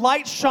 let your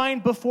light shine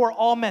before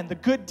all men. The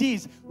good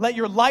deeds, let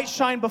your light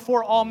shine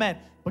before all men.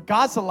 But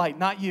God's the light,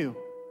 not you.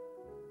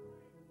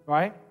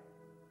 Right?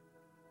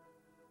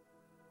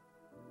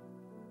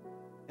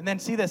 And then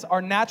see this.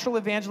 Our natural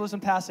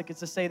evangelism tactic is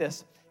to say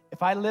this.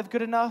 If I live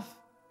good enough,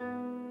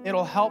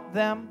 it'll help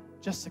them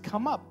just to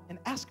come up and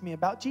ask me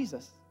about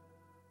Jesus.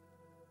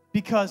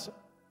 Because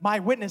my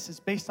witness is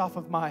based off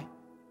of my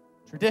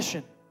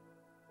tradition.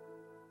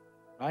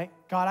 Right?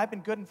 God, I've been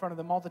good in front of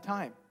them all the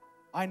time.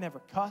 I never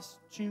cuss,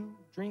 chew,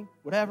 drink,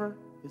 whatever.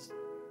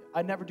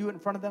 I never do it in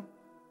front of them.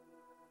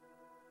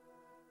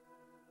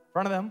 In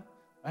front of them,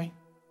 right?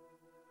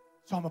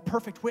 So I'm a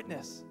perfect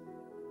witness.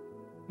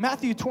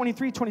 Matthew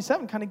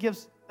 23:27 kind of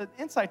gives an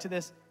insight to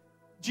this.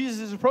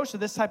 Jesus' approach to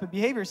this type of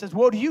behavior says,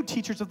 woe to you,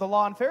 teachers of the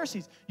law and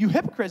Pharisees, you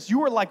hypocrites,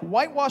 you are like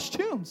whitewashed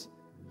tombs,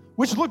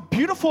 which look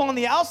beautiful on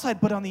the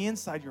outside, but on the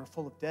inside you're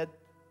full of dead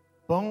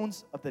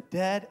bones of the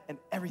dead and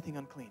everything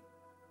unclean.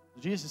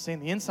 Jesus is saying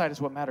the inside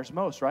is what matters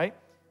most, right?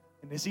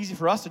 And it's easy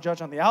for us to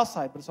judge on the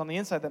outside, but it's on the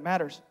inside that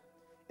matters.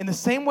 In the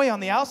same way, on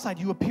the outside,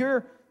 you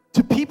appear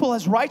to people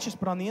as righteous,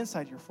 but on the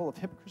inside, you're full of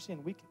hypocrisy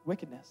and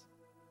wickedness.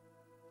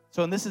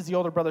 So, and this is the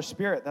older brother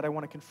spirit that I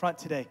want to confront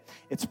today.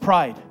 It's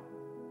pride.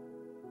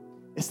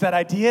 It's that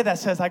idea that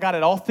says, I got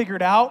it all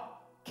figured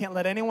out. Can't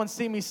let anyone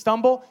see me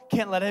stumble.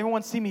 Can't let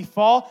anyone see me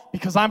fall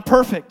because I'm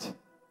perfect.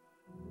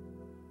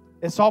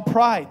 It's all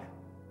pride.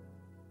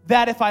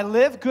 That if I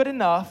live good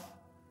enough,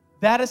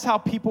 that is how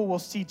people will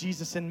see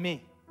Jesus in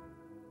me.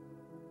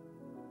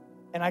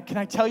 And can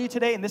I tell you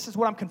today, and this is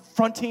what I'm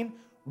confronting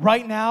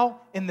right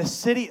now in the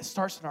city. It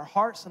starts in our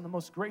hearts in the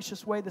most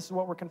gracious way. This is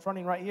what we're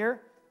confronting right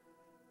here.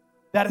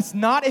 That it's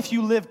not if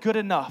you live good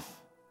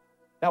enough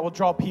that will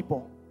draw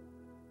people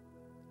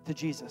to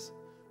Jesus.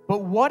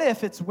 But what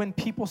if it's when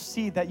people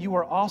see that you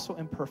are also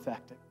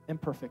imperfect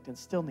and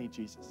still need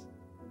Jesus?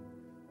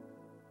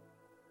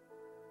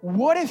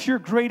 What if your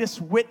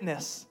greatest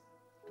witness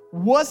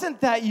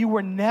wasn't that you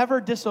were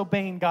never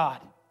disobeying God,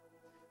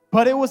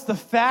 but it was the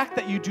fact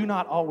that you do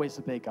not always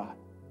obey God?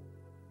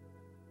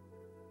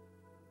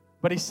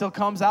 But he still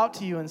comes out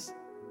to you and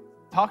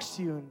talks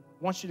to you and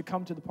wants you to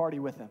come to the party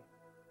with him.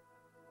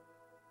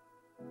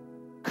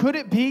 Could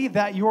it be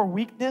that your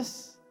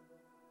weakness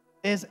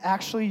is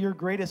actually your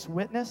greatest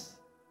witness?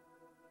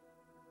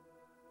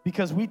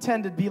 Because we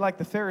tend to be like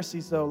the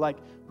Pharisees, though, like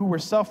who were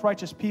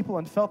self-righteous people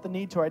and felt the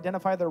need to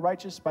identify their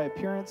righteous by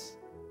appearance.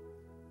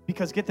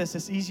 Because get this,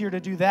 it's easier to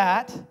do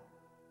that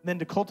than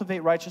to cultivate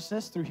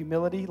righteousness through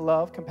humility,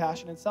 love,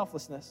 compassion, and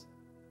selflessness.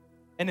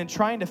 And in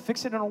trying to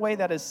fix it in a way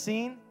that is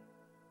seen,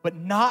 but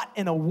not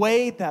in a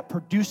way that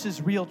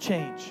produces real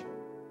change.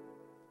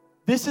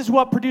 This is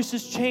what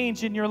produces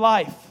change in your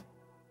life.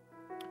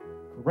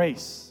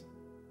 Grace.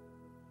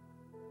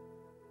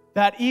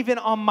 That even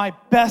on my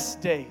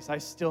best days, I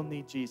still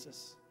need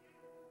Jesus.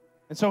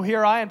 And so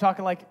here I am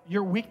talking like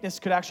your weakness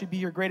could actually be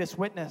your greatest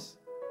witness.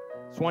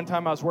 So one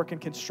time I was working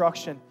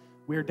construction.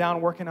 We were down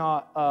working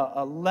on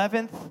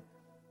 11th.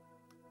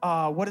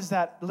 What is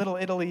that? Little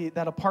Italy,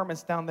 that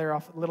apartment's down there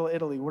off Little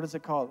Italy. What is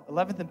it called?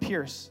 11th and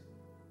Pierce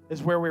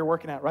is where we were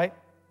working at, right?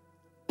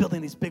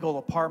 Building these big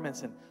old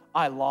apartments, and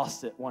I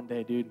lost it one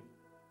day, dude.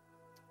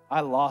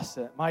 I lost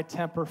it. My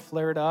temper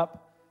flared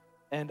up,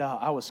 and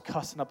I was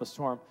cussing up a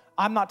storm.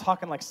 I'm not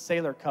talking like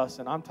sailor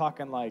cussing. I'm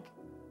talking like,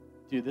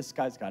 dude, this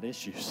guy's got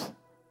issues,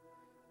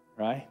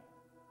 right?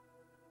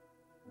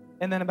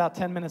 And then about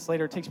 10 minutes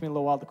later, it takes me a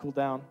little while to cool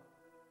down.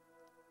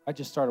 I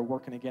just started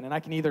working again, and I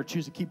can either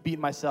choose to keep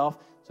beating myself.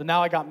 So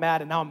now I got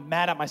mad, and now I'm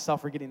mad at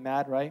myself for getting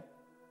mad, right?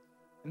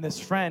 And this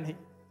friend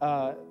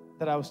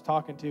that I was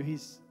talking to,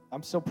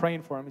 I'm still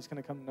praying for him. He's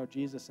going to come to know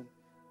Jesus, and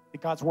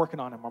God's working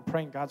on him. I'm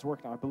praying God's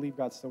working on him. I believe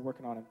God's still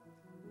working on him.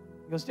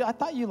 He goes, dude, I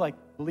thought you,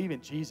 believe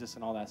in Jesus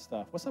and all that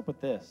stuff. What's up with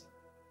this?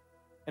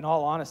 In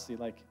all honesty,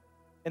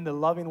 in the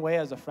loving way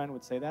as a friend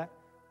would say that.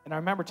 And I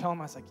remember telling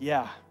him, I was like,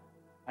 yeah,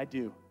 I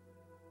do.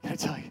 Can I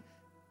tell you,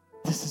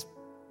 this is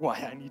why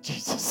I need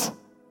Jesus.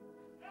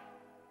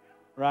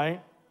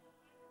 right?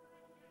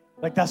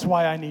 Like, that's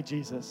why I need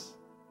Jesus.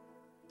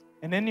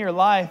 And in your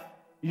life,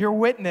 your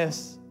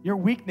weakness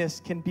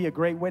can be a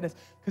great witness,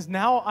 because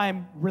now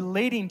I'm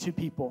relating to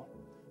people.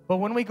 But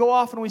when we go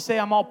off and we say,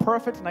 I'm all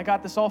perfect and I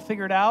got this all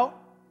figured out,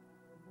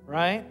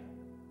 right?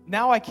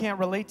 Now I can't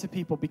relate to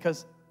people,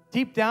 because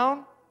deep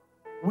down,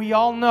 we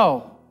all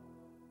know,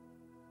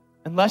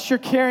 unless you're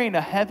carrying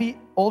a heavy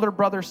older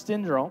brother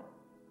syndrome,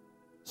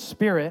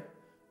 spirit,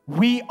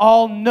 we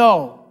all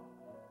know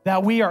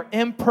that we are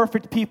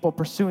imperfect people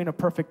pursuing a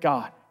perfect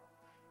God.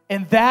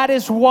 And that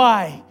is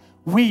why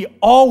we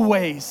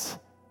always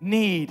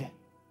need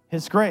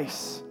His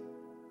grace.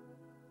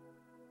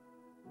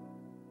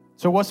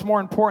 So what's more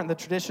important, the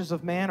traditions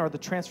of man or the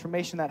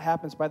transformation that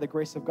happens by the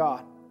grace of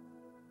God?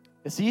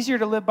 It's easier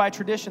to live by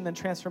tradition than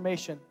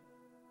transformation.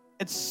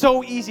 It's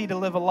so easy to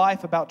live a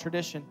life about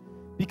tradition,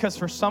 because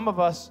for some of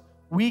us,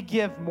 we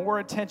give more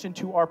attention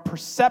to our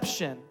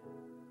perception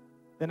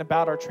than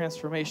about our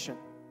transformation.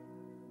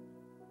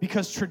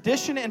 Because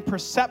tradition and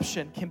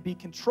perception can be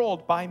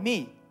controlled by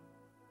me,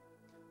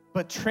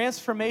 but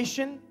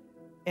transformation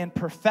and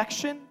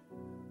perfection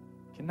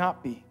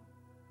cannot be.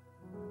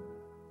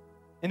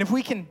 And if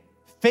we can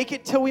fake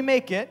it till we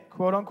make it,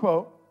 quote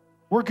unquote,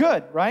 we're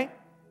good, right?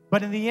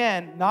 But in the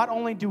end, not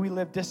only do we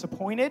live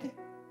disappointed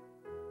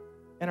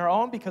in our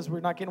own because we're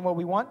not getting what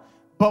we want,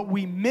 but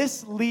we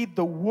mislead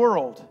the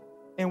world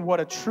in what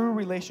a true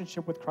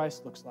relationship with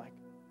Christ looks like.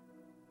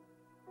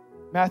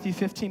 Matthew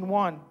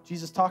 15:1,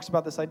 Jesus talks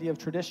about this idea of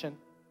tradition.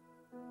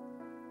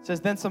 It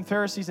says, then some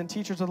Pharisees and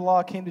teachers of the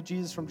law came to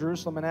Jesus from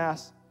Jerusalem and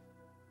asked,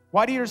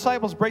 why do your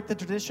disciples break the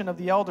tradition of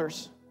the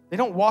elders? They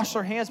don't wash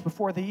their hands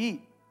before they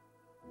eat.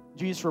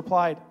 Jesus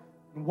replied,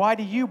 why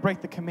do you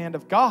break the command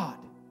of God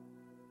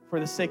for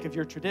the sake of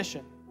your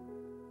tradition?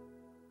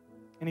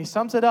 And he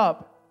sums it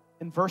up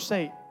in verse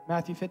 8,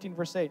 Matthew 15,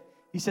 verse 8.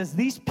 He says,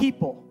 these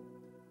people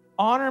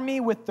honor me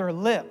with their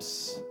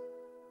lips,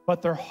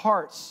 but their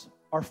hearts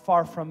are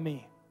far from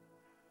me.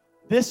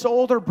 This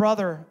older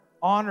brother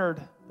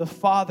honored the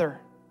father,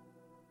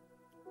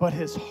 but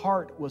his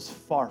heart was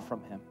far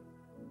from him.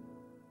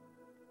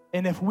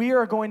 And if we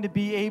are going to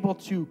be able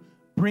to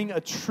bring a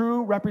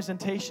true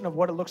representation of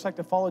what it looks like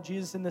to follow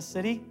Jesus in this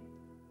city,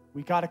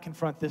 we got to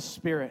confront this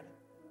spirit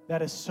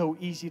that is so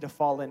easy to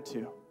fall into.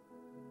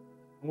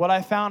 And what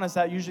I found is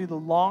that usually the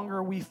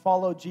longer we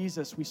follow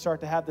Jesus, we start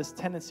to have this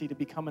tendency to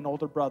become an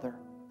older brother.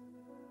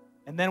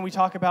 And then we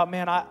talk about,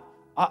 man,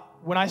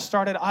 when I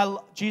started,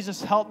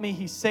 Jesus helped me,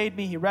 He saved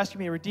me, He rescued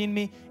me, He redeemed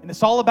me, and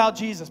it's all about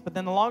Jesus. But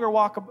then the longer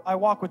I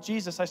walk with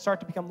Jesus, I start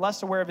to become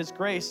less aware of His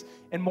grace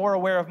and more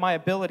aware of my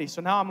ability.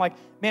 So now I'm like,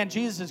 man,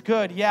 Jesus is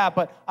good, yeah,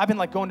 but I've been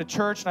like going to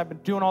church and I've been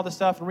doing all this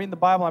stuff and reading the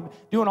Bible, and I've been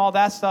doing all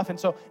that stuff, and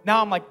so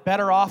now I'm like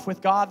better off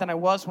with God than I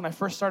was when I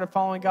first started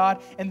following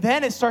God. And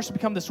then it starts to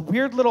become this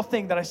weird little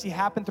thing that I see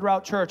happen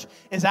throughout church,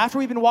 is after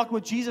we've been walking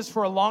with Jesus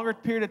for a longer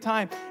period of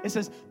time, it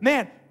says,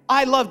 man,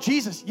 I love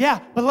Jesus,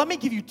 yeah, but let me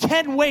give you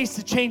 10 ways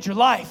to change your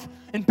life.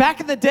 And back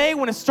in the day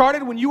when it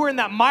started, when you were in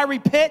that miry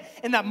pit,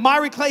 in that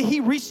miry clay,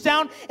 He reached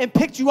down and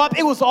picked you up.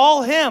 It was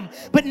all Him.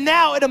 But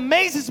now it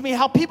amazes me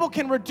how people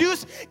can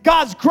reduce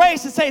God's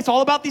grace and say, it's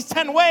all about these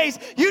 10 ways.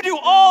 You do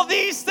all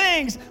these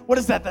things. What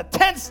is that? The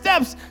 10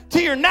 steps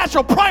to your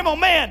natural primal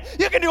man.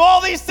 You can do all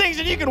these things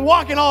and you can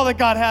walk in all that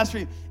God has for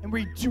you. And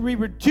we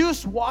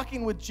reduce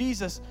walking with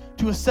Jesus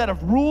to a set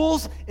of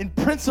rules and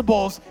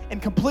principles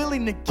and completely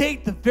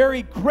negate the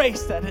very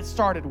grace that it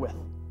started with.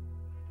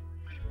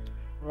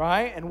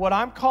 Right? And what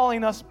I'm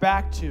calling us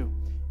back to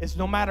is,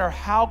 no matter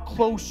how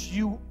close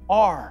you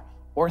are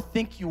or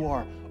think you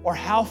are, or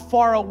how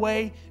far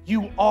away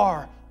you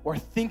are or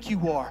think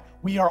you are,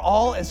 we are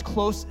all as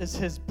close as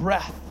His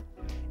breath.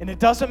 And it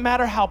doesn't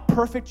matter how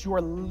perfect you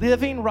are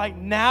living right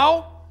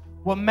now.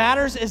 What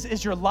matters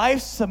is your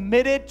life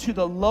submitted to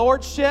the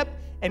lordship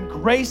and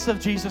grace of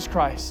Jesus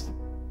Christ.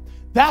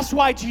 That's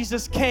why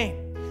Jesus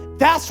came.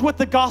 That's what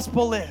the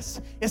gospel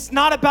is. It's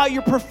not about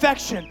your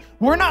perfection.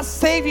 We're not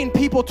saving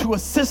people to a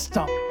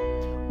system.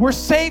 We're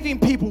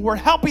saving people. We're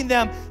helping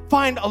them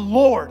find a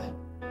Lord.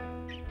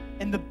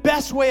 And the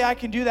best way I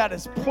can do that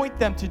is point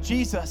them to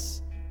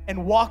Jesus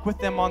and walk with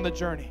them on the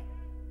journey.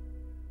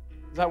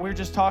 We were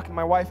just talking,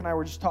 my wife and I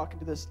were just talking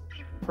to this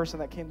person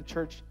that came to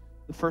church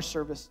the first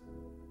service.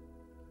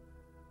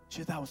 She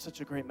said, that was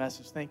such a great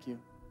message. Thank you.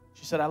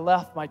 She said, I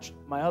left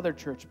my other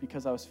church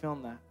because I was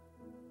feeling that.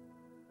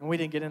 And we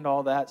didn't get into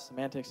all that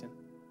semantics. And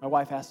my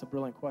wife asked a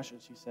brilliant question.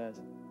 She says,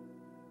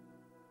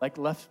 like,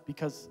 left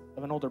because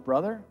of an older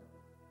brother?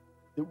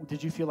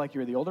 Did you feel like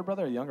you were the older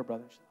brother or the younger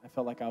brother? I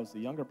felt like I was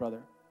the younger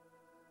brother.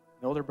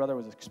 The older brother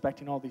was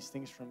expecting all these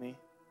things from me.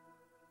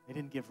 They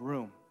didn't give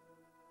room.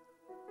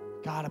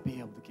 Got to be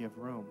able to give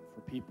room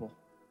for people,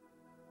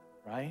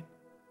 right?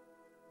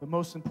 But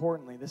most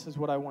importantly, this is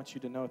what I want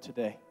you to know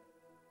today.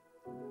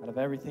 Out of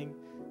everything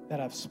that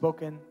I've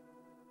spoken,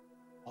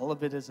 all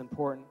of it is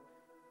important.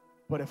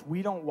 But if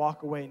we don't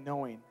walk away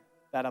knowing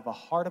that of a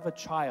heart of a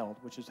child,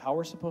 which is how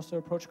we're supposed to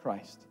approach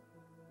Christ,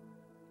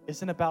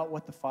 isn't about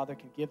what the Father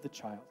can give the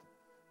child,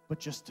 but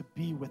just to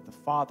be with the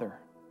Father,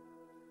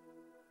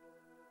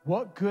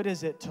 What good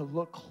is it to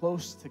look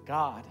close to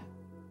God,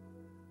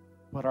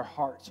 but our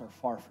hearts are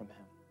far from him?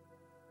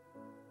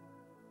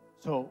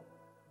 So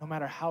no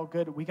matter how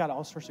good, we got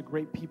all sorts of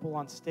great people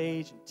on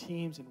stage and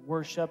teams and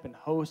worship and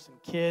hosts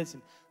and kids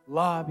and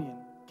lobby and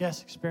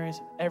guest experience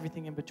and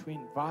everything in between,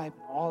 vibe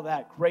and all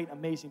that, great,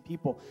 amazing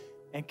people.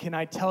 And can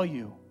I tell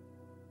you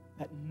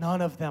that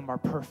none of them are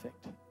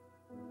perfect?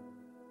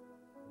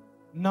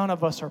 None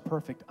of us are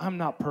perfect. I'm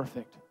not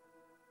perfect.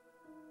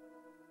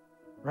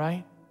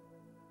 Right?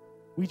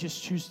 We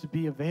just choose to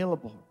be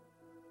available.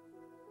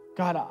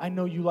 God, I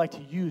know you like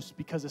to use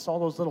because it's all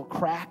those little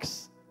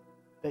cracks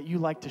that you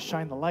like to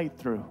shine the light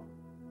through.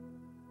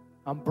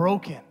 I'm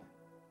broken.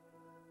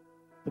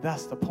 But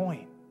that's the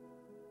point.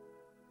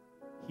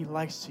 He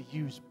likes to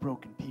use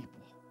broken people.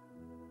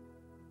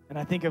 And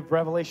I think of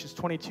Revelations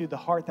 22, the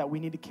heart that we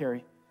need to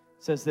carry.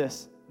 Says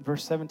this, in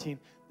verse 17,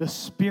 the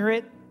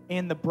Spirit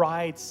and the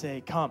bride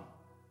say, come.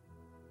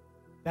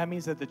 That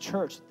means that the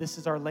church, this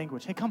is our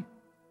language. Hey, come.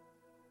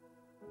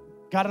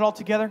 Got it all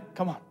together?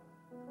 Come on.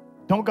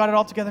 Don't got it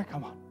all together?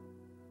 Come on.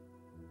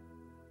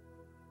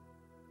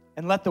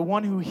 And let the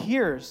one who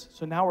hears,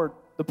 so now we're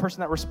the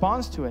person that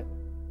responds to it,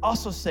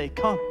 also say,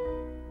 come.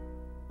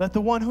 Let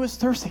the one who is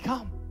thirsty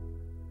come.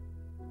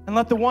 And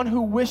let the one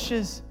who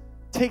wishes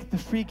take the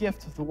free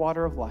gift of the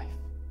water of life.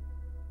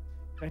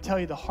 And I tell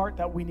you, the heart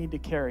that we need to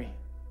carry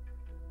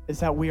is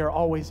that we are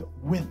always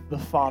with the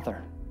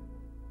Father.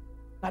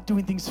 Not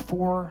doing things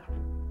for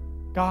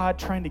God,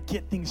 trying to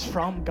get things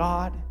from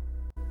God.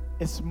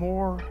 It's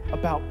more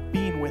about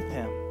being with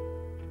him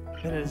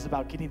than it is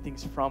about getting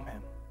things from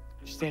him.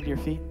 Would you stand to your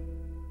feet?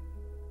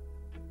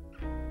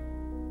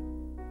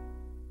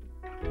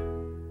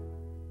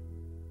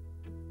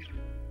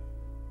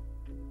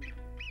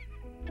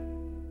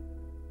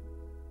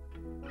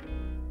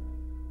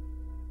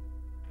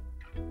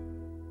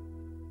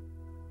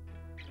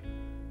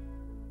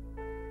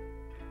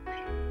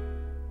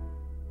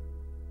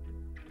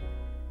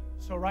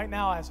 So right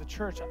now, as a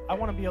church, I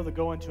want to be able to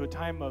go into a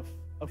time of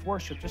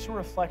worship, just a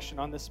reflection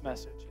on this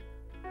message.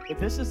 But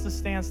this is the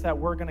stance that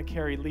we're going to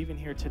carry leaving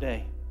here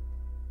today,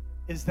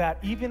 is that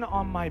even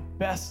on my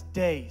best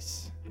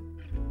days,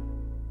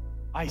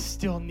 I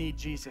still need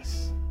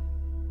Jesus.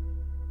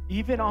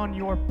 Even on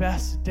your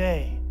best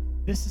day,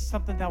 this is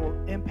something that will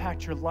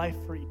impact your life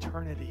for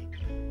eternity.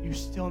 You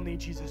still need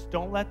Jesus.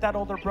 Don't let that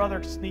older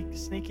brother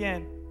sneak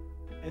in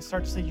and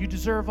start to say, you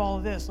deserve all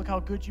of this. Look how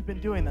good you've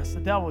been doing. That's the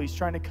devil. He's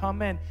trying to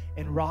come in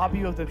and rob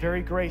you of the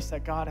very grace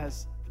that God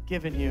has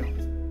given you.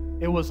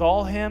 It was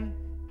all him.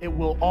 It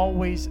will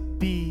always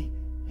be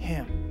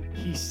him.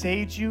 He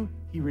saved you.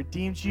 He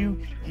redeemed you.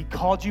 He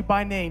called you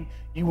by name.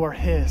 You are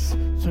his.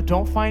 So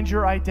don't find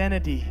your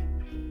identity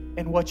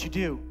in what you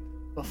do,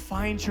 but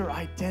find your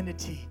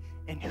identity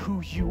in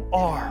who you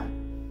are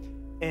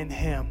in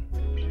him.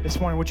 This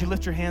morning, would you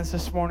lift your hands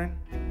this morning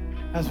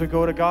as we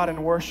go to God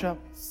and worship?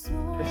 This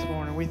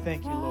morning, we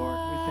thank you, Lord.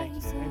 We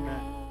thank you. Amen.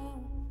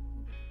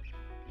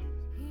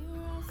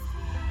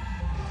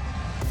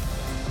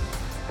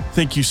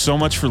 Thank you so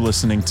much for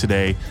listening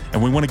today,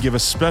 and we want to give a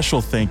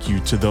special thank you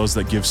to those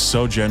that give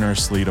so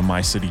generously to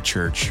My City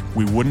Church.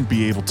 We wouldn't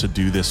be able to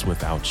do this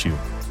without you.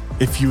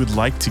 If you would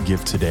like to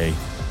give today,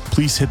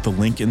 please hit the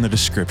link in the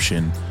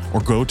description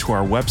or go to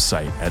our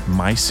website at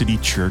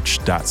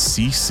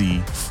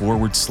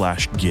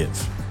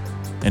mycitychurch.cc/give.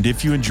 And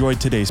if you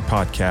enjoyed today's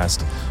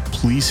podcast,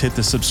 please hit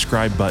the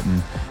subscribe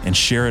button and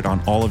share it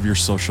on all of your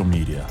social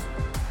media.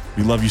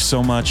 We love you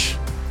so much.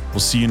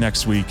 We'll see you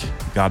next week.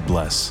 God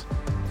bless.